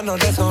boss, I know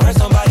that's gonna hurt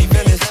somebody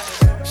feelings.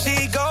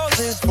 She goes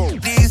this,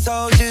 these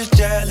hoes just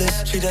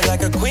jealous. Treat her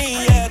like a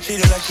queen, yeah,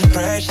 treat her like she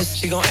precious.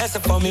 She gon' answer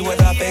for me with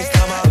her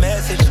FaceTime, my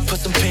message. Put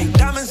some pink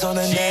diamonds on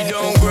her neck. She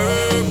don't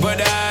work,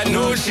 but I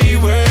know she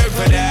work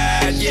for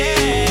that,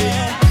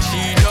 yeah.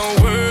 She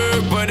don't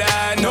work, but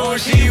I know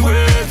she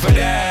work for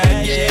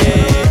that, yeah.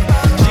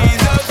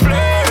 She's a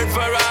flirt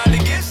for all the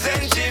gifts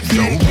and chips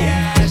and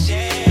cash,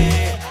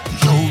 yeah.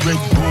 Yo, Red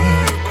Boom.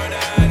 But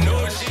I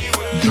know she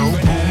work Yo,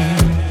 for that.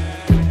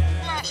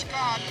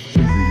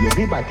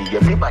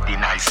 Everybody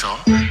nice, so.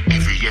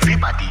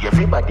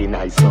 Everybody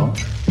nice, so.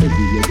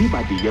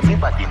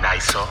 Everybody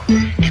nice, so.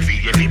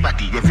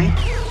 Everybody.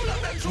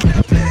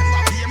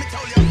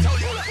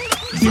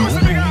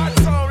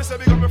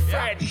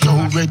 Yo,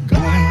 Red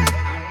Boom.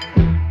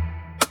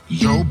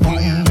 Yo,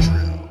 Boom.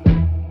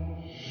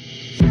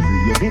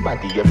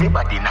 Everybody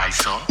nice,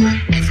 so.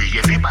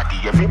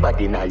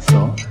 Everybody nice,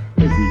 so.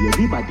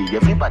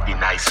 Everybody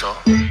nice, so.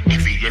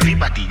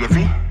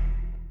 Everybody.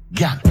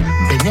 Yeah,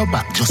 bend your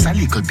back just a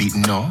little bit,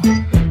 no.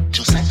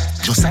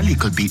 Just a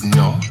little bit,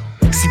 no.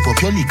 Sip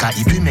up your liquor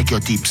if you make your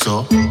tip,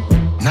 so.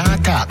 Nah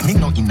talk, me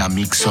no in a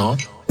mix, so.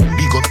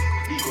 Big up,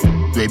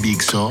 way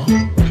big, so.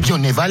 You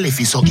never left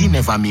it, so he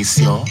never miss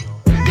you.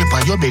 Dep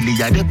on your belly,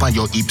 yeah, dep on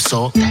your hip,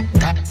 so.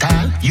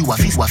 Tal, you a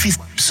fist,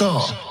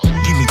 so.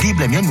 Give me the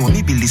blame, you know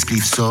me build this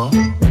cliff, so.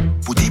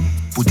 Put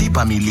it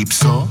on me lips,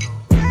 so.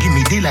 Give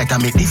me the light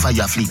and make the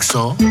fire flick,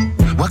 so.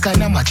 What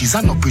kind of matches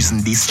are no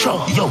prison this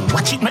show? Yo,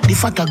 watch it, make the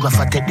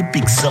photographer take the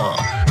picture.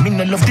 Me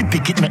no love the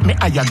pick it, make me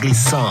higher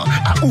glisten.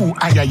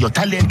 Higher your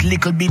talent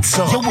little bit,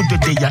 so. You would do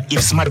there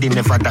if smarty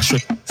never dash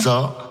it,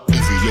 so.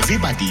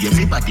 Everybody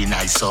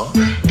nice, so.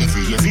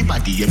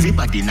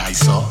 Everybody nice,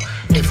 so.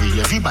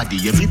 Everybody nice, so. Everybody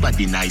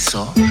nice,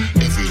 so.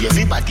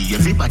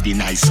 Everybody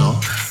nice,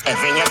 so.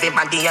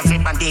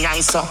 Everybody nice,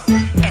 so.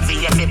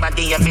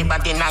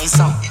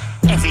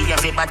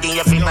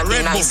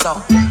 Everybody nice, so.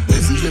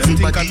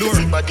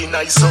 Everybody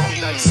nice, so.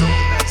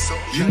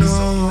 You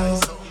know,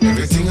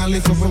 everything I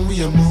live for when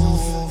we a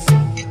move.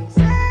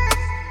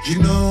 You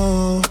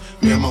know,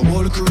 me and my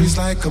whole crew is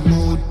like a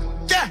mood.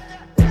 Yeah,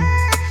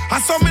 I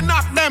saw me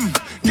knock them.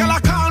 Girl, I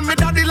call me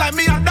daddy like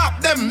me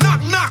adopt them.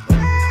 Knock, knock.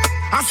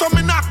 I saw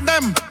me knock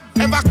them.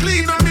 Ever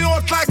clean on me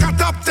out like a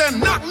top 10.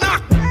 Knock,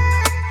 knock.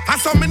 I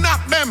saw me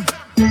knock them.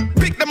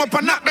 Pick them up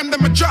and knock them,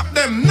 then me drop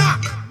them.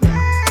 Knock.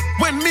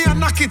 When me a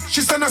knock it,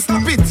 she said, no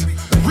stop it.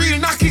 Real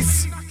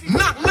knockies,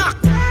 knock, knock.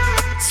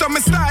 So me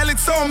style it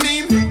so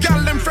mean.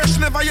 Girl, them fresh,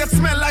 never yet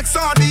smell like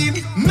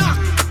sardine. Knock.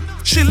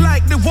 She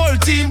like the whole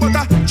team, but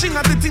I ching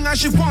at the thing and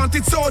she want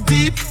it so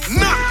deep.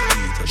 Knock.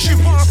 She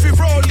want fi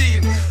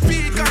rolling.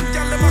 Vegan,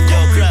 girl, never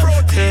come with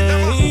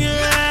protein.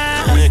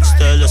 Next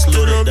style, just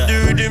load up the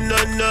riddim,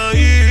 not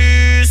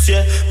nice,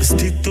 yeah. Me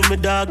stick to me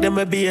dog, them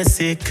a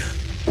basic.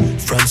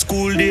 From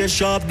school day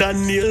sharp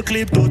than nail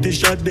clip, 30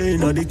 shot day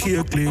inna the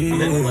cake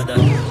clip.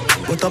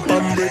 But up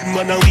on bread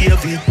man a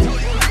wave it.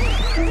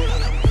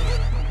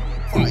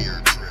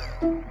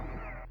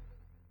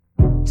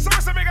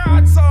 So big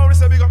hard sound,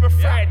 so big up my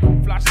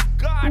friend. Flash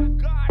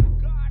God.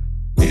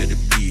 Yeah, the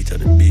beat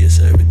and the bass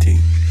and everything.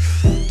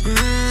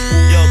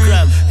 Yo,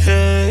 Cram.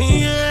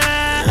 Hey,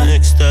 yeah.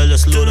 Next style,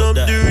 just load up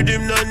the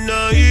riddim, not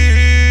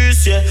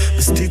nice, yeah.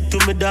 Me stick to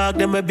me dog,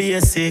 them a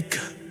basic.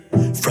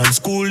 From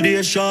school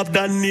day shop,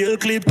 that nail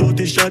clip,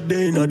 30 shot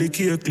day in the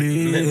cake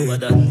clip.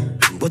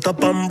 But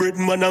up on bread,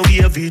 man, and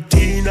wave it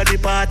in at the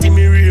party,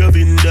 me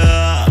raving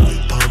da.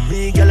 Palm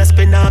me, girl, I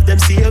spend half them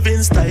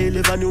savings. Style,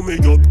 if I knew me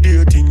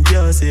updating,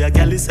 can't say a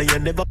girl is say you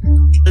never.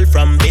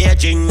 From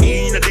Beijing,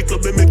 in at the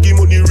club, me make the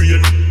money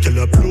rain.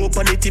 Girl, I blow up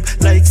on the tip,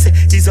 like say,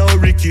 it's a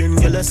hurricane.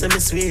 Girl, I say me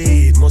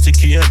sweet, Muzik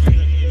can.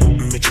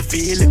 Make you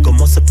feel like a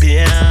muscle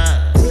pain.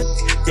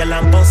 Girl,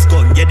 I'm boss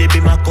gun, yeah, they be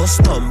my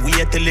custom.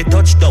 Wait till they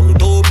touch down.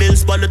 2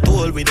 bills on the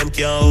toll, with them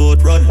can't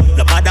outrun.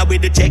 No matter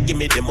with the check, give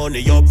me the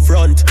money up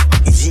front.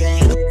 Yeah.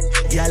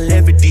 Girl,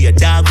 every day,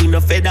 dog, we no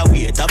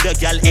featherweight. Have your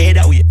girl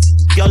headweight.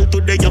 Girl,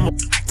 today, you're my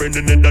friend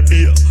in the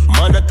day.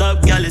 Man, a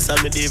top girl is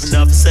something they even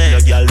have to say.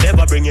 Your girl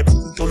never bring it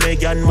to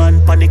make young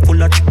man panic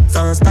full of tricks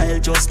and style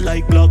just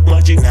like black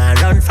magic. Now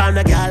run from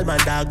the girl, man,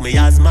 dog, me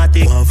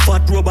asthmatic. One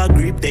fat rubber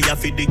grip, they have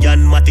fit the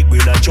gunmatic. We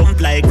not jump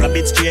like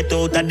rabbit straight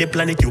out of the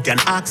planet. You can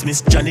ask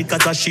Miss Johnny,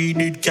 cause she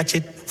did catch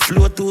it.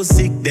 Flow too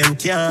sick, them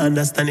can't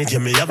understand it. Yeah,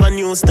 me have a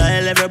new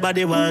style,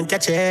 everybody want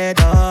catch it.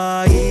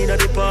 Oh, in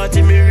the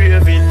party, me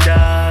raving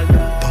dog.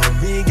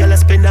 For me, girl, I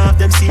spend half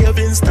them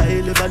savings.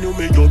 Style, if I knew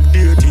me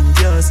updating,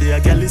 can't say a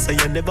girl is say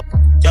you never.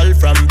 Girl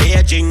from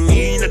Beijing,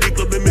 in the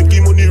club, me make the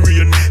money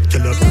rain.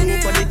 Girl, I blow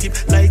up on the tip,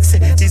 like say,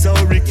 it's a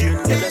hurricane.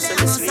 Girl, I say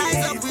me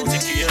sweet,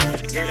 Muzik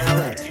can.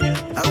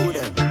 How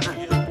them?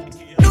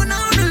 No, no,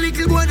 the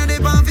little boy, no, they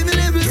ban for me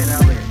level.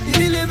 Give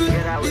me level,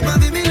 they ban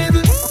for me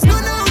level. No,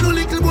 no, the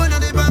little boy, no,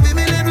 they ban for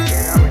me level.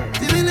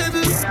 Give me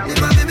level, they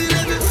ban for me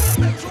level.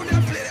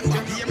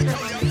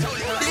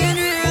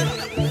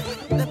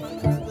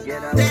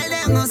 Tell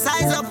them no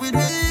size up with me.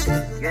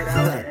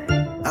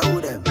 How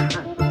them?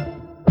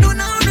 No,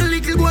 no, the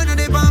little boy, no,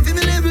 they ban for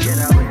me level.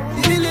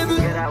 Give me level,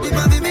 they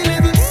ban for me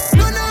level.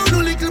 No, no, the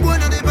little boy,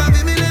 no, they ban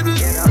for me level.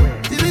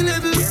 Give me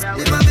level,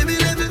 they ban for me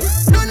level.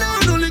 No, no,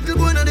 the little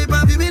boy, no, they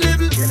ban for me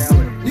level.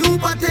 New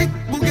Patek,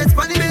 Bugatti,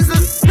 Fanny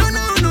Mason. No,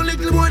 no, the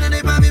little boy, no,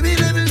 they ban for me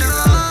level. No,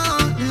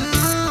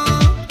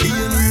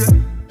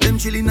 them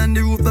chilling on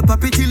the roof, the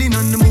papi chilling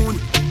on the moon.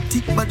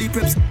 Thick body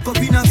preps,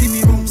 copy now for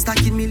me room.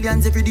 Stacking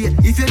millions every day.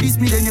 If you diss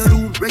me, then you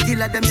room.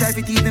 Regular them try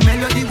to keep the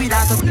melody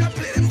without a.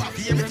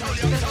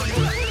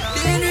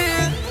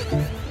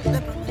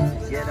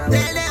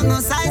 Tell them no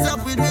size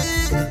up with me.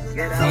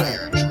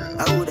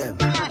 How them?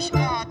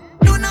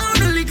 No, no,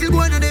 the little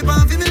boy, no, they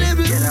ban for me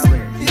level.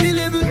 Give me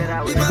level,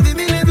 they ban for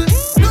me level.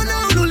 No,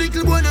 no, the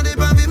little boy, no, they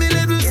ban for me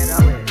level.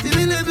 Give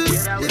me level,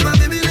 they ban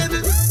for me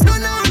level. No,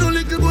 no, the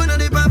little boy, no,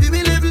 they ban for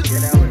me level.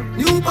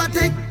 New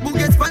Patek,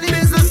 Bugatti, Fanny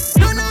Mason.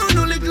 No, no,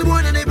 the little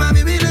boy, no, they ban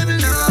for me level.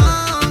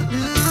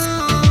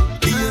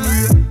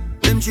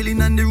 Them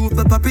chilling on the roof,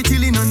 the papi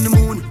chilling on the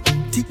moon.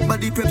 Thick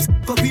body preps,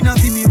 copy now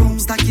for me room.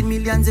 Stacking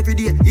millions every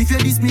day. If you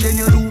diss me, then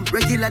you room.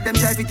 Regular them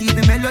try to keep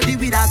the melody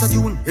without a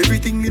tune.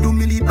 Everything me do,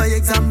 me lead by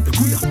example.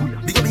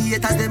 Big up me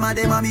haters, them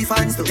are me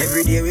fans too.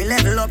 Every day we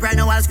level up, right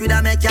now I'll squid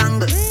and make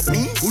angle.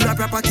 Me, full of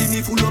property,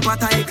 me full of a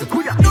title.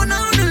 No, no,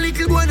 the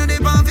little boy, no, they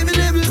ban for me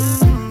level.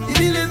 Give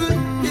me level,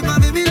 they ban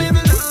for me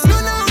level.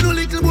 No, no, the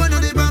little boy, no,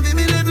 they ban for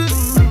me level.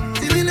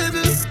 Give me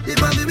level, they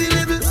ban for me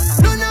level.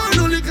 No, no,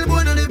 the little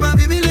boy, no, they ban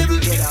for me level.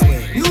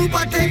 New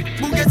Patek,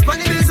 Bugatti,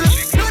 Fanny Mason.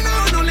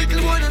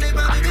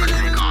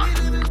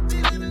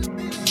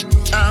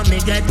 Me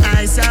get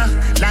icer,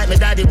 like my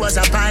daddy was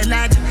a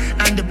pilot.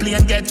 And the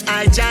plane get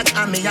hijacked,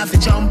 and me have to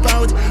jump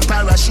out.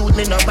 Parachute,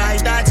 me no buy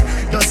that.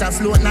 Just a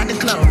float on the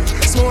cloud.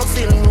 Smoke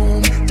fill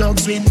room,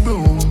 dogs with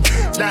broom.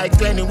 Like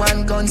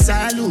 21 gun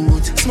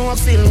salute. Smoke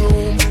fill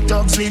room,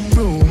 dogs with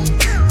broom.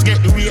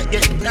 Get the weight,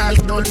 get the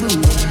alcohol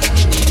room.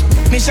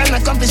 Mission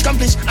accomplished,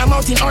 I'm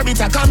out in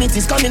orbit. A comet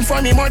is coming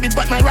for me morbid,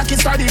 but my rocket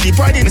started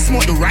departed. Me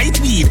smoke the right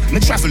weed,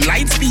 me travel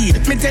light speed.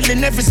 Me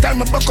telling every star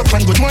me buck up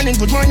and good morning.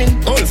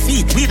 All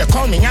feet, we the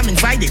call me, I'm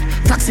invited.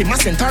 Proxima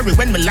Centauri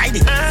when me light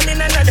it. I'm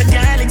in another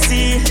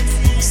galaxy.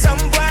 Some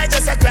boy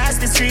just across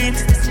the street.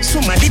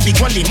 Somebody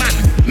big only man.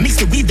 Mix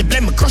the weed, the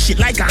blend, me crush it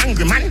like a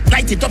hungry man.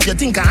 Light it up, you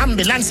think a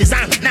ambulance is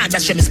on. Nah,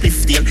 that's me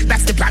spliff deal,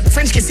 that's the plan.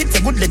 French kiss it,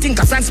 a good, they think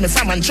a France me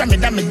fam and try me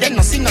that me then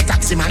no see no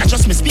taxi man. I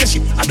just me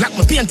spaceship, I black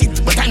me paint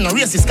it, but I'm no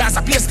racist, cause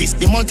I place this.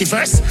 The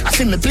multiverse, I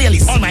feel me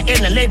playlist. All my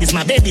alien ladies,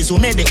 my babies who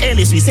made the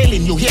alias. We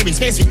sailing you here in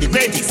space with the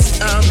greatest.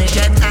 Me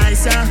get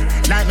icer,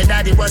 like my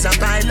daddy was a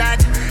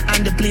pilot.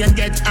 And the plane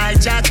get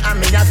hijacked, and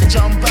me have to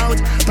jump out.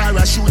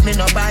 Parachute, me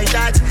no buy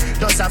that.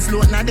 Just a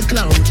float on the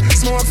cloud.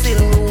 Smoke fill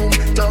room,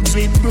 dogs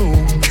with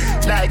broom.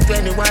 Like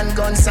 21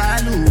 gun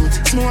salute.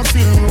 Smoke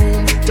fill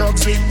room,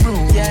 dogs with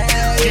broom. Yeah,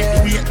 get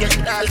the weight, get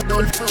the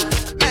alcohol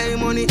through. Hey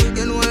money,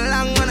 you know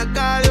how long when I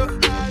call you.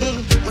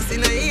 Must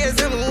in a year,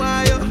 say me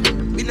why you.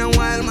 Been a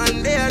while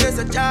man there, there's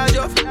a charge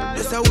up.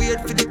 Just a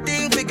wait for the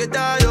thing, figure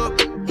die up.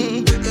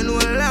 You know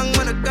how long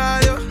when I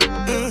call you.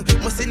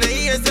 Must in a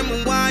year, say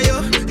me why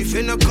you. If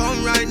you no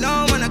come right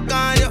now, man I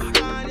call you.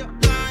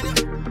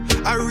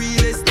 A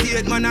real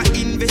estate man, I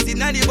invest in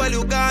the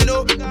value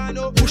gano.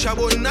 Push a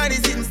button, now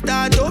this in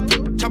start up.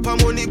 Chop a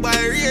money by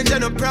range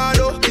and a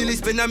Prado. Till he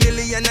spend $1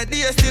 million a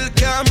day, still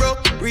can't bro.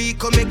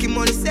 Rico making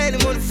money,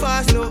 selling money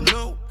fast no.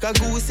 Cause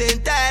goose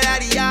ain't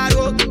tired of the hard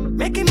work.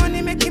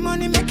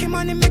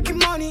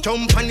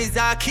 Jump on his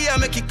arcade,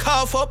 make it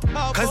cough up.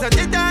 Cause I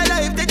did our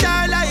life,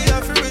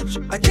 I feel rich.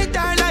 I did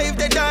our life,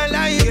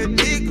 get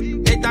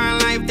big. Did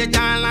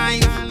our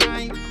life.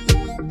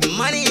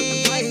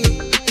 Money.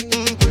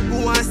 Who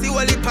wants to see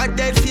all the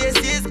dead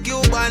faces?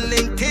 Cuban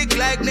link tick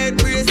like net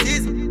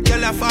braces.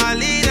 Girl I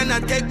fall in and I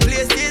take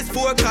places.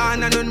 4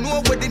 can and I don't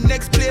know what the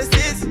next place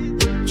is.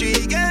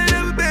 3 girls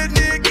in bed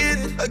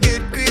naked. I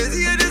get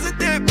crazy and there's a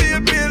take me a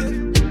bill.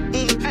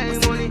 Hey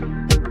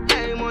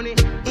money.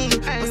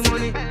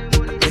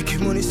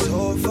 Making money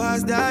so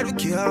fast that we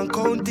can't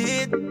count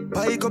it.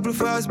 Buy a couple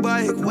fast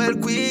bike, well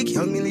quick.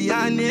 Young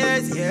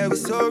millionaires, yeah we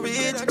so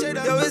rich.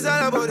 Yo, it's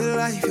all about the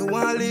life you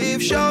wanna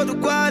live. Show the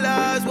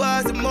koalas,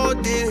 what's the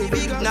motive?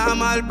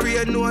 Normal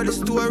prayer, know the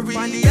story.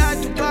 From the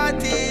yard to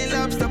party,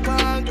 lobster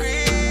pan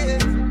grill.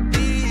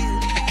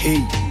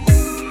 Hey,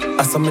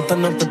 I saw me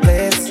turn up the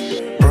place.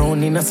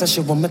 Brownie, said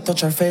she want me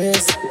touch her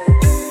face.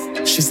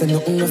 She said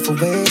nothing enough for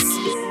waste.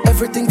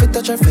 Everything fit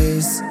touch her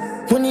face.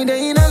 Money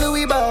day in a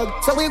Louis bag,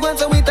 so we want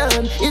so we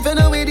turn. If you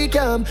know where they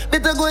come,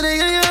 better go to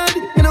your yard.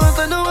 You know what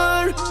for no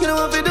war, you know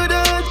what for do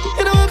that.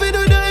 You know what for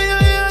do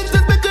that,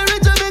 just make her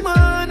rich and make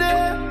money.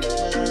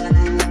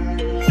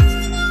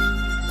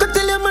 Go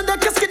tell your mother,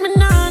 casket me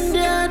non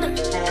dead.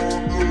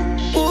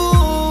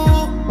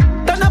 Ooh,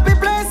 turn up the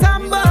place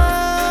and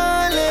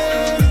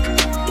ballin'.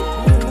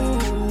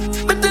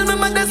 But tell my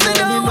mother say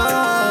no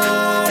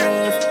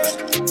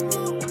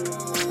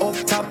more. Up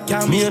top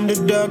cam, me and the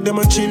dog, them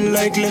a chill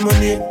like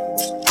lemonade.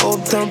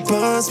 Up top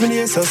pass, me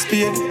yes a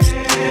spade.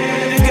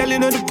 Girl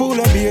in the pool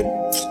of bed.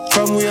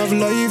 From we have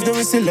life, then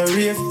we still a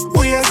rave.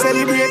 We a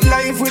celebrate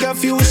life with a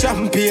few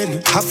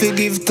champagne. Have to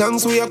give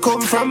thanks where you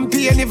come from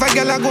pain. If a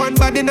girl a go on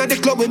bad in the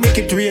club, we make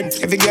it rain.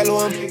 Every girl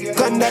want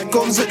gun that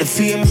comes with the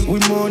fame. We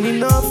money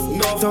enough,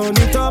 turn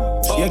it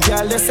up. Your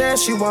girl they say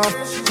she want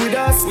with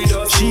us.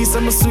 She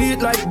some sweet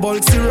like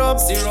bulk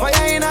syrup.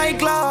 Fire in high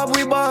club,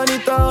 we burn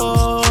it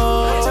up.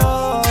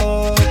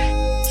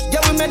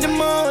 Yeah, we made the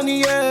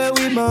money, yeah,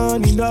 we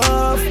money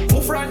enough.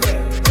 Move right there.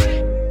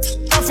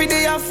 Every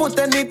day I foot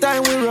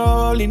anytime we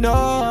rolling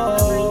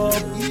up.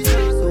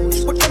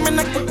 Put them in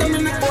the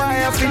boy,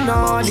 I feel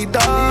all the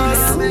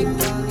dust.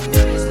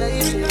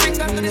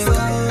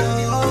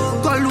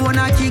 Cologne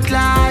a kick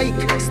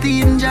like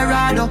Steven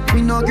Gerrard.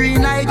 We no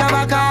green like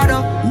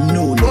avocado.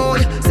 No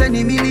boy, send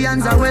the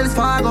millions of Wells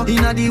Fargo.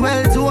 Inna the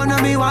well zone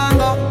of me want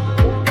go.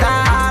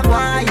 Dawg,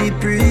 why you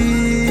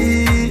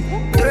pre?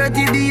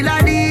 30 deal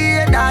a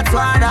day, that's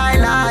what I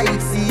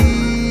like.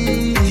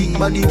 See,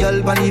 body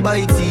girl, body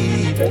bike, see.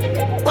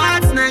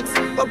 What's next?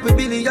 Up with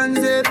billions,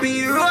 AP,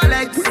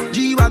 Rolex,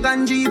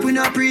 G-Wagon, Jeep, we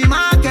no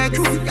pre-market.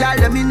 Girl,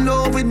 them in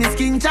love with me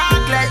skin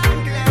chocolate.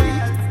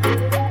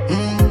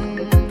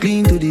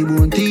 Clean to the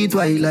bone, teeth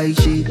white like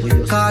shit.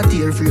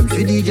 Cartier frames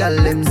for the gal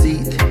them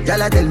seat.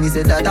 Gal tell me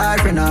say that her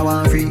friend I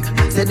want freak.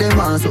 Say them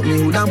want something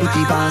who don't put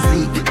it on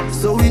sleep.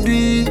 So we do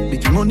it,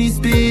 make money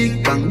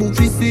speak. Bank book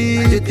we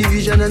see. Get the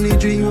vision and the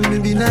dream when me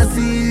be not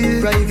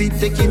see. Private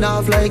taking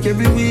off like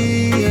every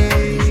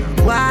week.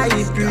 Why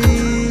you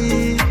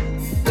free?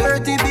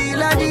 30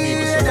 bill a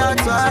day,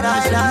 that's what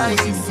I like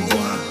to see.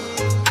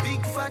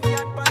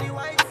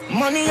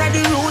 Money are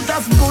the root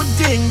of good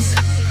things,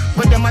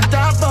 but them a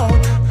talk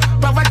about.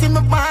 Poverty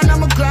me born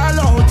and me crawl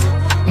out.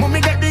 Mommy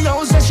get the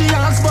house that she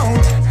asks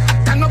about.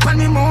 Turn up on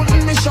the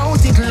mountain, me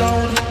shout it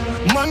loud.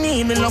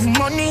 Money, me love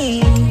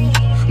money.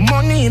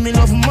 Money, me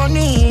love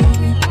money.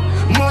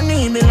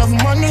 Money, me love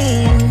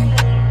money.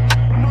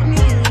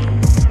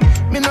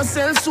 Me no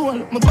sell soul,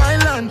 me buy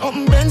land,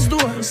 open Benz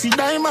door. See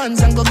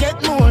diamonds and go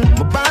get more.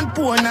 Me born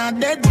poor, not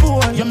dead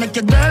poor. You make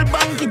your girl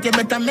bank it, you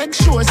better make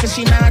sure. So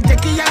she not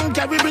take a young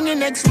carry, bring it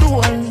next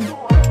door.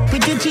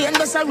 Pretty chain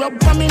does a rub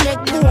for me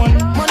neck bone.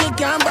 Money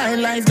can't buy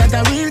life, that's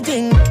a real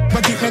thing.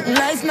 But it make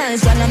life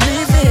nice when I'm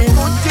living.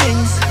 Good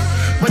things,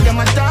 but them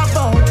a talk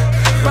about.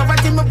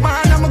 Poverty me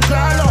born and me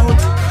crawl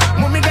out.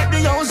 Mommy get the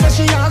house that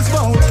she asks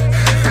about.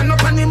 Turn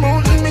up on the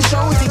mountain, me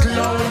shout it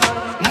loud.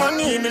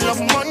 Money, me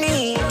love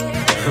money.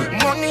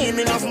 Money,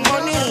 me love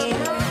money.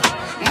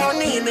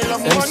 Money, me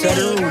love money. Them say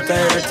the root of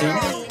everything.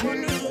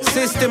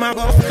 System I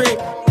go free.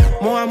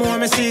 More and more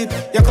me see it.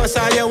 You cuss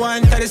all you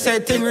want, tell the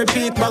same thing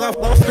repeat. Bag of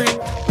go free.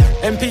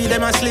 MP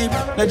them asleep.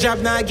 No job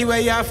now give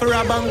away you for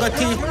a bang of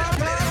tea.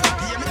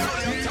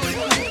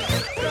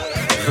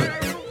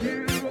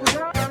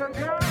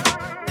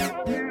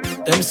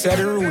 Them say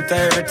the root of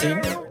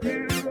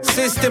everything.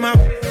 System up.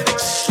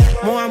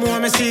 More and more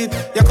me see it.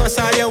 You cuss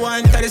all you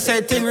want, tell the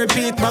same thing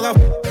repeat. Bag of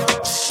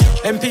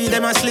MP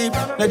them asleep.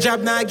 No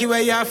job now give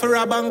away you for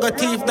a bang of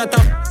thief. That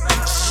up.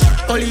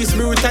 Police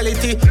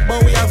brutality,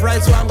 but we have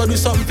rights, so I'm gonna do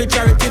something for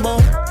charity, but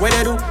what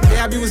they do, they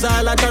abuse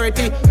all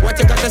authority. What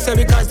you gotta say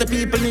because the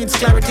people needs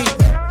clarity.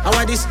 I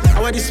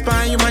want this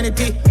spine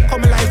humanity.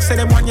 Come like say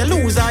them when you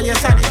lose all your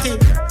sanity.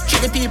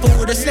 Treat the people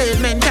with a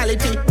slave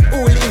mentality.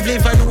 Who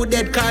live and who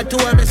dead card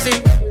to me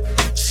see.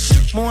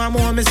 More and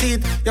more me see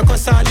it. You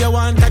cuss all you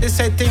want, I the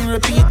same thing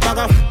repeat, bag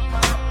off.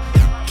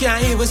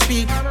 Can't even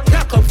speak.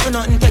 Lock up for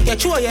nothing, take your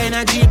throw your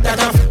energy, that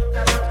off.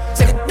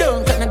 Said it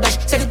down, cut the dash,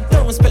 said it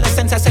down, spell a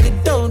sense, I said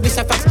it down, this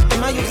a fact.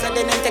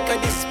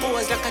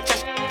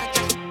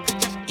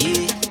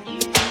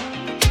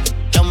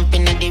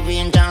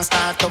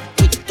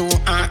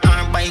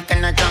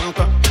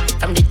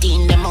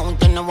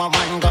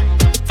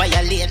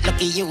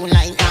 lucky you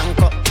like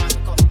Anko.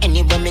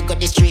 Anywhere me go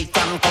the street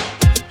crank up.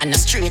 And the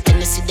street in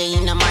the city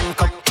in a man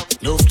cup.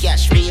 Love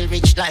cash real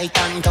rich like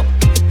Anto.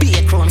 Be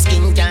a chrome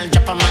skin girl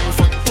drop a man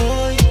foot.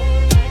 Boy,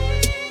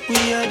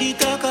 we are the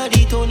talk of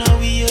the town and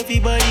we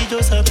everybody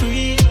just a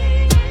free.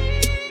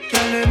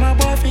 Girl, let my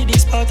boy for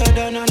this part of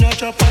than a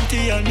drop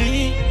panty and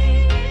knee.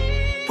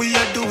 We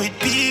are do it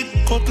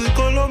big, couple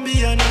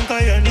Colombian and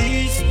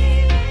Guyanese.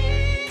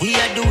 We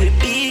are do it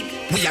big.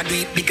 We are do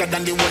it bigger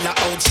than the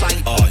whole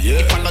outside. Oh yeah.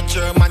 If I'm not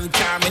German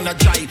car, me no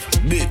drive.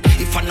 Big.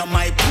 If I'm not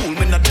my pool,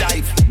 me no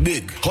dive.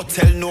 Big.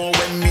 Hotel know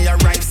when me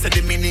arrive. Say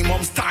the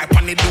minimum start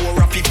on the door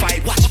rapid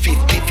 5. Watch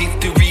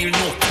 50 real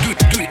note.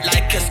 Do it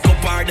like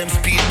Escobar, them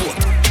speedboat.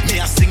 Me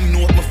a sing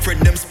note, my friend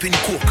them spin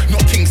coke.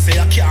 Nothing say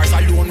a cars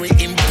alone we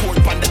import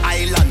on the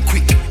island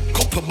quick.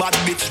 Couple bad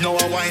bitch now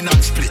a wine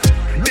and split.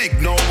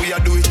 Big now we a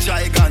do it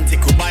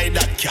gigantic. We buy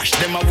that cash.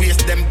 Them a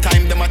waste them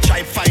time. Them a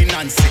try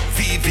finance it.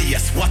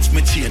 VVS, watch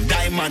me chain,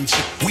 diamond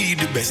chip. We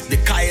the best. The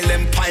Kyle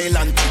them pile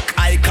and tick.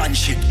 Icon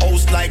shit.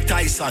 House like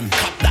Tyson.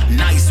 Cap that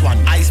nice one.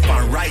 Ice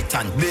pan right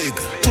and big.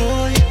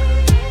 Boy,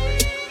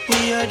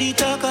 we are the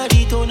talk of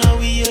the town and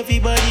we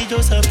everybody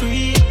just a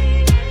free.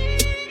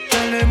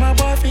 Tell them my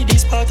boy for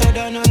this part of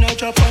than a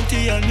drop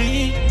panty and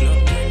me.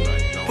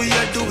 We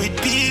are do it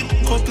big,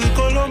 couple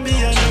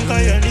Colombian and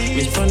Guyanese.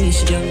 Me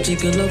Spanish gang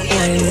jiggle up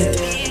wine it.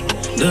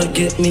 That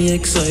get me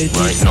excited.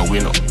 Right now we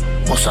know.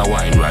 Bust a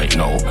wine right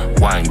now.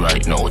 Wine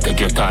right now. Take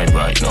your time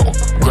right now.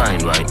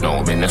 Grind right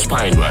now. Bend the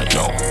spine right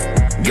now.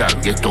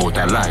 Girl, get out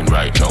that line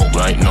right now.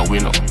 Right now we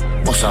know.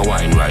 Bust a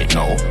wine right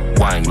now.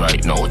 Wine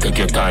right now. Take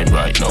your time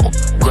right now.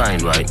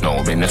 Grind right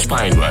now. Bend the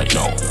spine right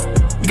now.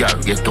 Girl,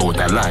 get out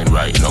that line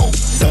right now.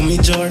 Tommy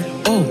jar,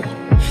 oh.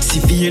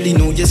 Severely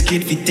know you're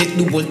scared fi take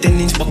the whole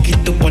 10-inch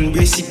bucket up and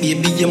brace it,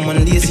 baby, your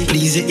man lazy.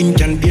 Please, him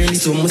can barely,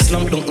 so much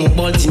slam dunk my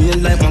balls in your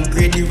life. I'm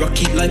greedy,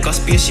 rocket like a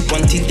spaceship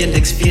until your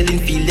legs failing.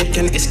 Feel they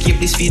can escape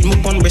this feed. My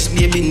pun breast,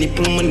 baby,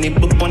 nipple, my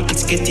nipple pun.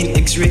 It's getting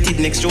X-rated,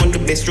 next round, the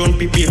best round,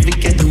 prepare to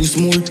get lose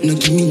more. No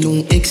give me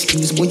no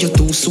excuse, boy, you're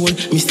too sore.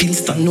 Me still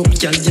stand up,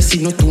 y'all just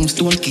see no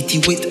tombstone. Kitty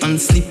wet and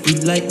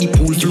slippery like the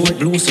pool floor.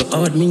 Blow so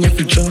hard, me have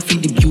to draw for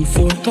the view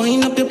for.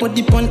 Wind up your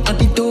body pun, at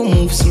the door,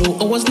 move slow.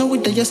 I was now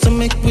with the just to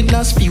make with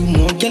last few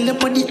more. Girl, your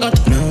body hot.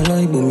 Nah,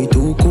 lie, but me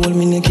too cold.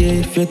 Me no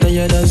care if you're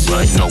tired as well.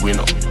 Right now we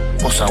know.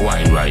 Bust a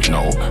wine right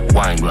now.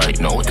 Wine right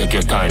now. Take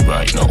your time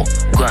right now.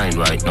 Grind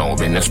right now.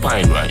 Bend the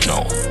spine right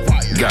now.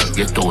 Girl,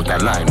 get out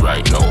that line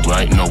right now.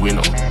 Right now we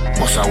know.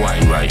 Bust a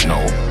wine right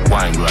now.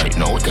 Wine right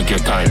now. Take your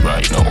time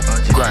right now.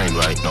 Grind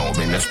right now.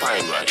 Bend the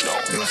spine right now.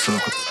 Yo,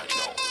 Suku.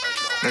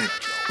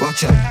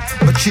 Watch out,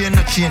 but chain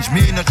no change,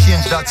 me no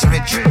change, that's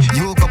rich.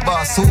 You go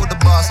boss, who the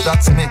boss,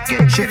 that's me.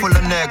 She full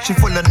of neck,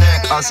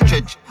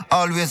 ostrich.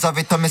 Always have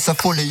it, I'm so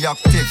fully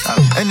active.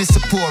 Any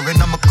support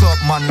in I'm a club,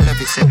 man,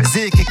 levy.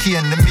 Zeke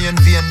Kane, the main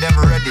vein, them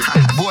ready.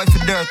 Boy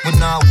for dirt, we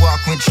now walk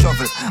with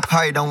shovel.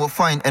 Hide and we'll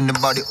find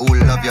anybody who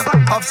love you.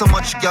 Have so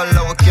much girl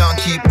that we can't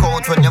keep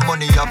count. When your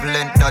money have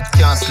lent, that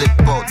can't slip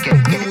out.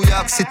 New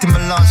York City, me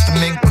launch the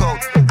mink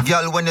out.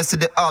 Girl, when you see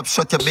the up,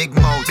 shut your big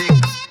mouth.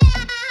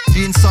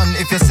 Dean son,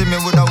 if you see me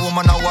with a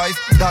woman or wife,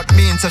 that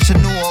means that she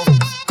know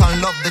can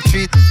love the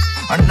treat.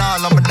 And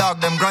all of my dog,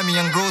 them Grammy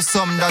and grow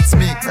some, that's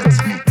me.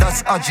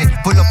 That's Ajji.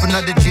 Pull up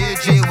another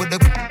JJ with the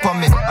on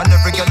me. And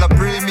every girl I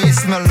pray me,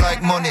 smell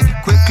like money.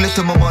 Quickly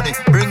to my money,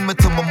 bring me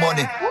to my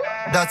money.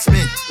 That's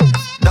me.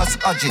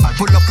 That's Ajji.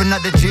 Pull up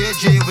another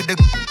JJ with the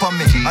on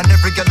me. And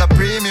every girl I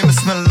pray me,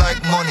 smell like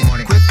money.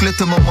 Quickly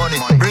to my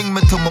money, bring me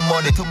to my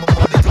money. To my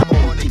money, to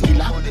my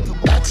money.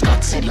 That's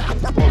Godzilla.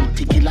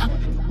 Bounty killer.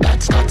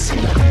 That's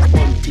Godzilla.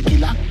 Bounty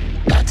killer.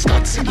 That's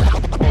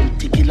Godzilla.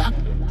 Bounty killer.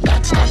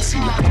 That's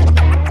Godzilla.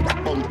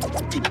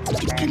 Bounty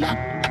killer.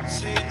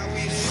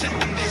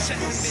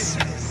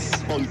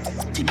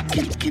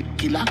 Bounty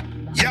killer.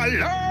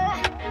 Yalla.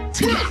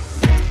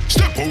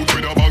 Step out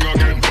with a bang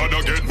again, bad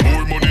again.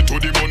 More money to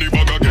the money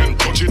bag again.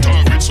 Touch it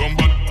on with some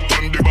bad,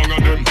 turn the bang of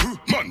them.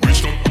 Man,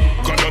 rich no,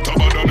 can that a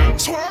bad of them.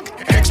 Swag,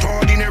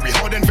 extraordinary,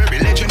 hard and very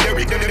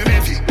legendary. Them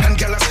heavy, and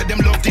gala said them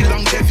love the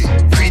longevity.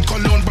 Creed,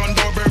 Cologne,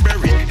 Brando,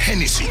 Burberry,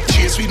 Hennessy,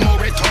 chase with more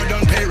retard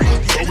than Perry.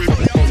 So we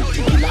Bounty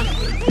killer,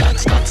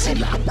 that's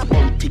Godzilla.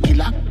 Bounty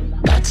killer,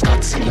 that's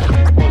Godzilla.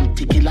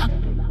 Bounty killer,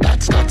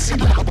 that's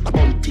Godzilla.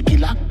 Bounty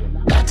killer,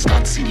 that's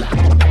Godzilla.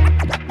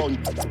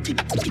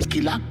 Bounty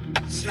killer.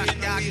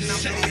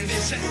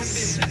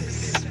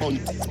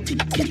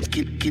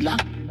 Bounty killer.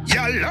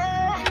 Yalla.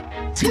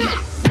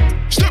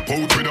 Step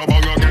out with a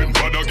bang again,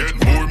 bad again.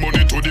 More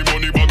money to the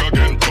money bag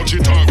again. Touch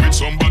it on with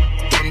some bad,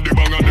 turn the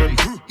bang of them.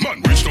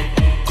 Man, rich no,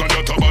 can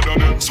that a bad of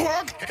them.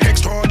 Swag,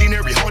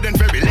 extraordinary, hard and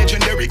very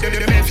legendary. Them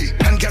heavy,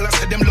 and gala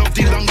said them love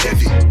the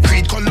longevity.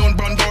 Creed, Cologne,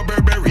 Brando,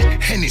 Burberry,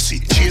 Hennessy,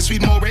 chase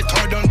with more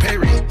retard than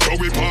Perry. So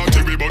we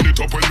party, we burn it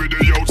up when we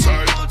the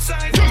outside.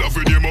 Gala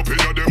fi name up in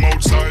them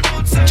outside.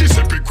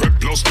 Giuseppe Crep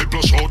plus the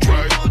plus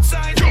outright.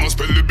 Can't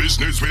spell the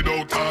business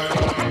without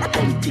time.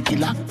 Bounty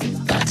killer,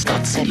 that's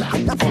Godzilla.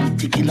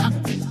 Bounty killer,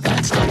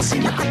 that's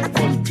Godzilla.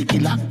 Bounty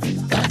killer,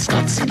 that's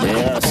Godzilla.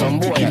 Yeah, some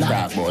boy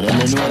attack, boy. Them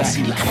know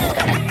that.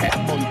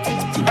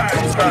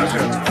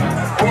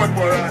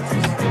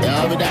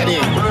 Yeah, with that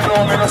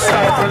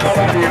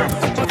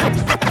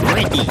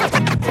ready.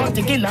 Want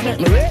to kill and make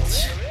me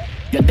rich?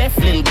 You're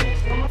definitely.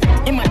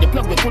 In my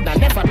plug we could have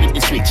never beat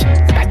the switch.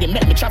 Daddy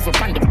make me travel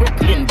on the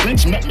Brooklyn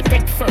Bridge. Make me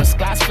take first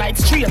class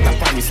flights straight to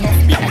Paris.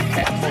 Not be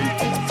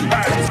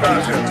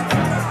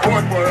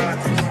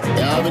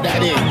yeah, with that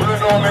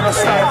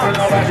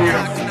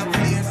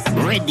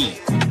ready.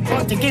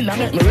 Want to kill and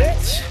make me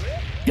rich?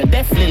 You're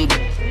definitely.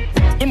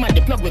 In my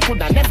plug we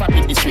could have never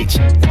beat the switch.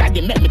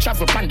 Daddy make me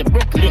travel on the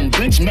Brooklyn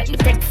Bridge. Make me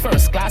take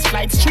first class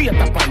flights straight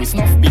to Paris.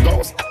 Enough big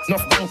house,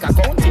 enough bank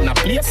account in a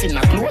place in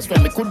a clothes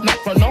when me could not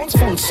pronounce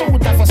full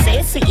suit of a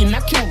say in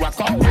a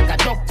Curacao. Like a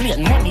dog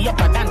plane, money up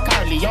and down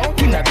Carleo.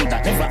 Killer do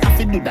that, never have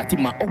to do that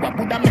in my over.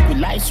 Buddha make me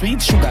life sweet,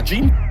 sugar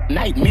dream.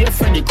 Nightmare,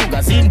 Freddy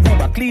Krueger's in,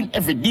 Booba clean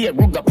every day.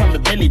 Rug up on my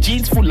belly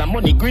jeans, full of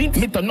money green.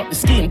 Me turn up the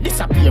scheme,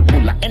 disappear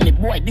bulla. Any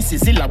boy, this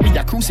is Zilla, we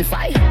a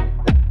crucify.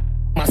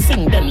 Ma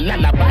sing them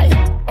lullaby.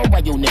 Our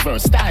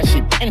universe,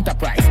 starship,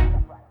 enterprise.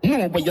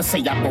 Know what you say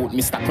about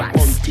Mr. Price.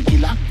 Bounty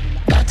killer,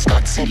 that's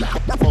Godzilla.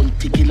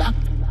 Bounty killer,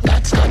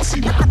 that's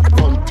Godzilla.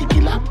 Bounty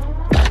killer,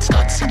 that's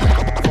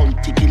Godzilla.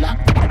 Bounty killer,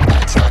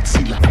 that's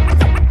Godzilla.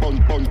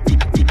 Bounty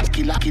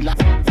killer, killer.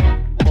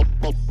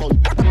 Bounty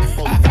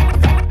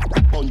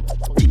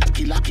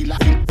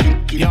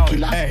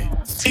killer. Hey.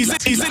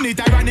 Isn't it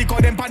ironic how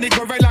them panic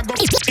gorilla go?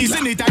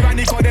 Isn't it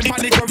ironic how them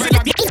panic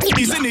gorilla go?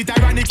 Isn't it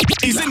ironic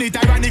how them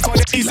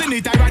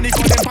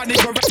panic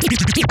gorilla?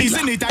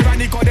 Isn't it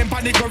ironic how them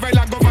panic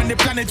gorilla go on the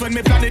planet? When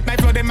me planet my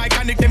flow them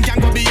iconic, them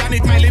can't go beyond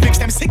it. My lyrics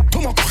them sick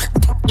too much.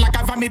 Like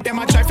a vomit, them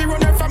a try to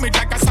run from it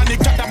like a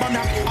sonic chat about me.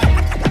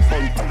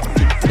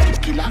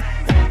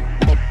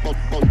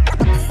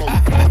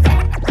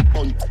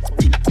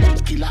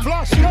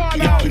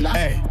 Killer.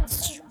 Hey.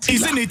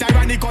 Isn't it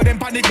ironic how them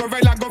panic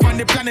gorilla go on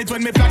the planet?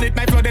 When me planet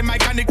my flow them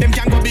iconic, them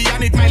can't go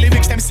beyond it. My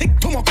lyrics them sick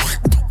too much.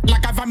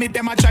 Like a vomit,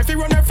 them a try to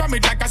run from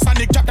it like a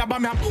sonic chat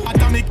about me.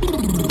 Atomic.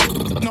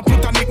 No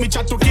plutonic, me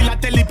chat to kill a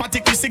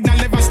telepathic. Me signal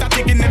never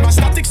static, it never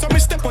static. So me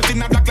step out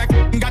in a black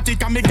like got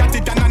it and me got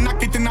it and I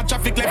knock it in a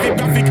traffic like a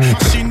graphic.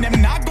 Machine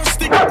them not go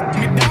stick.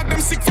 Me dog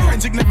them sick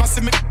forensic, never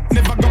see me,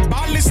 never go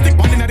ballistic.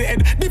 One in the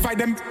head, divide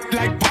them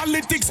like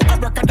politics.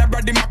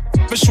 Abracadabra, the map,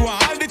 for sure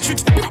all the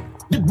tricks.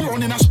 The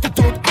brown in a spit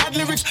out hard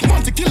lyrics.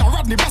 Want to kill a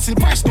Rodney Basil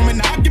Price, no me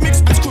nah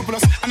gimmicks.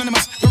 Unscrupulous,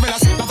 anonymous.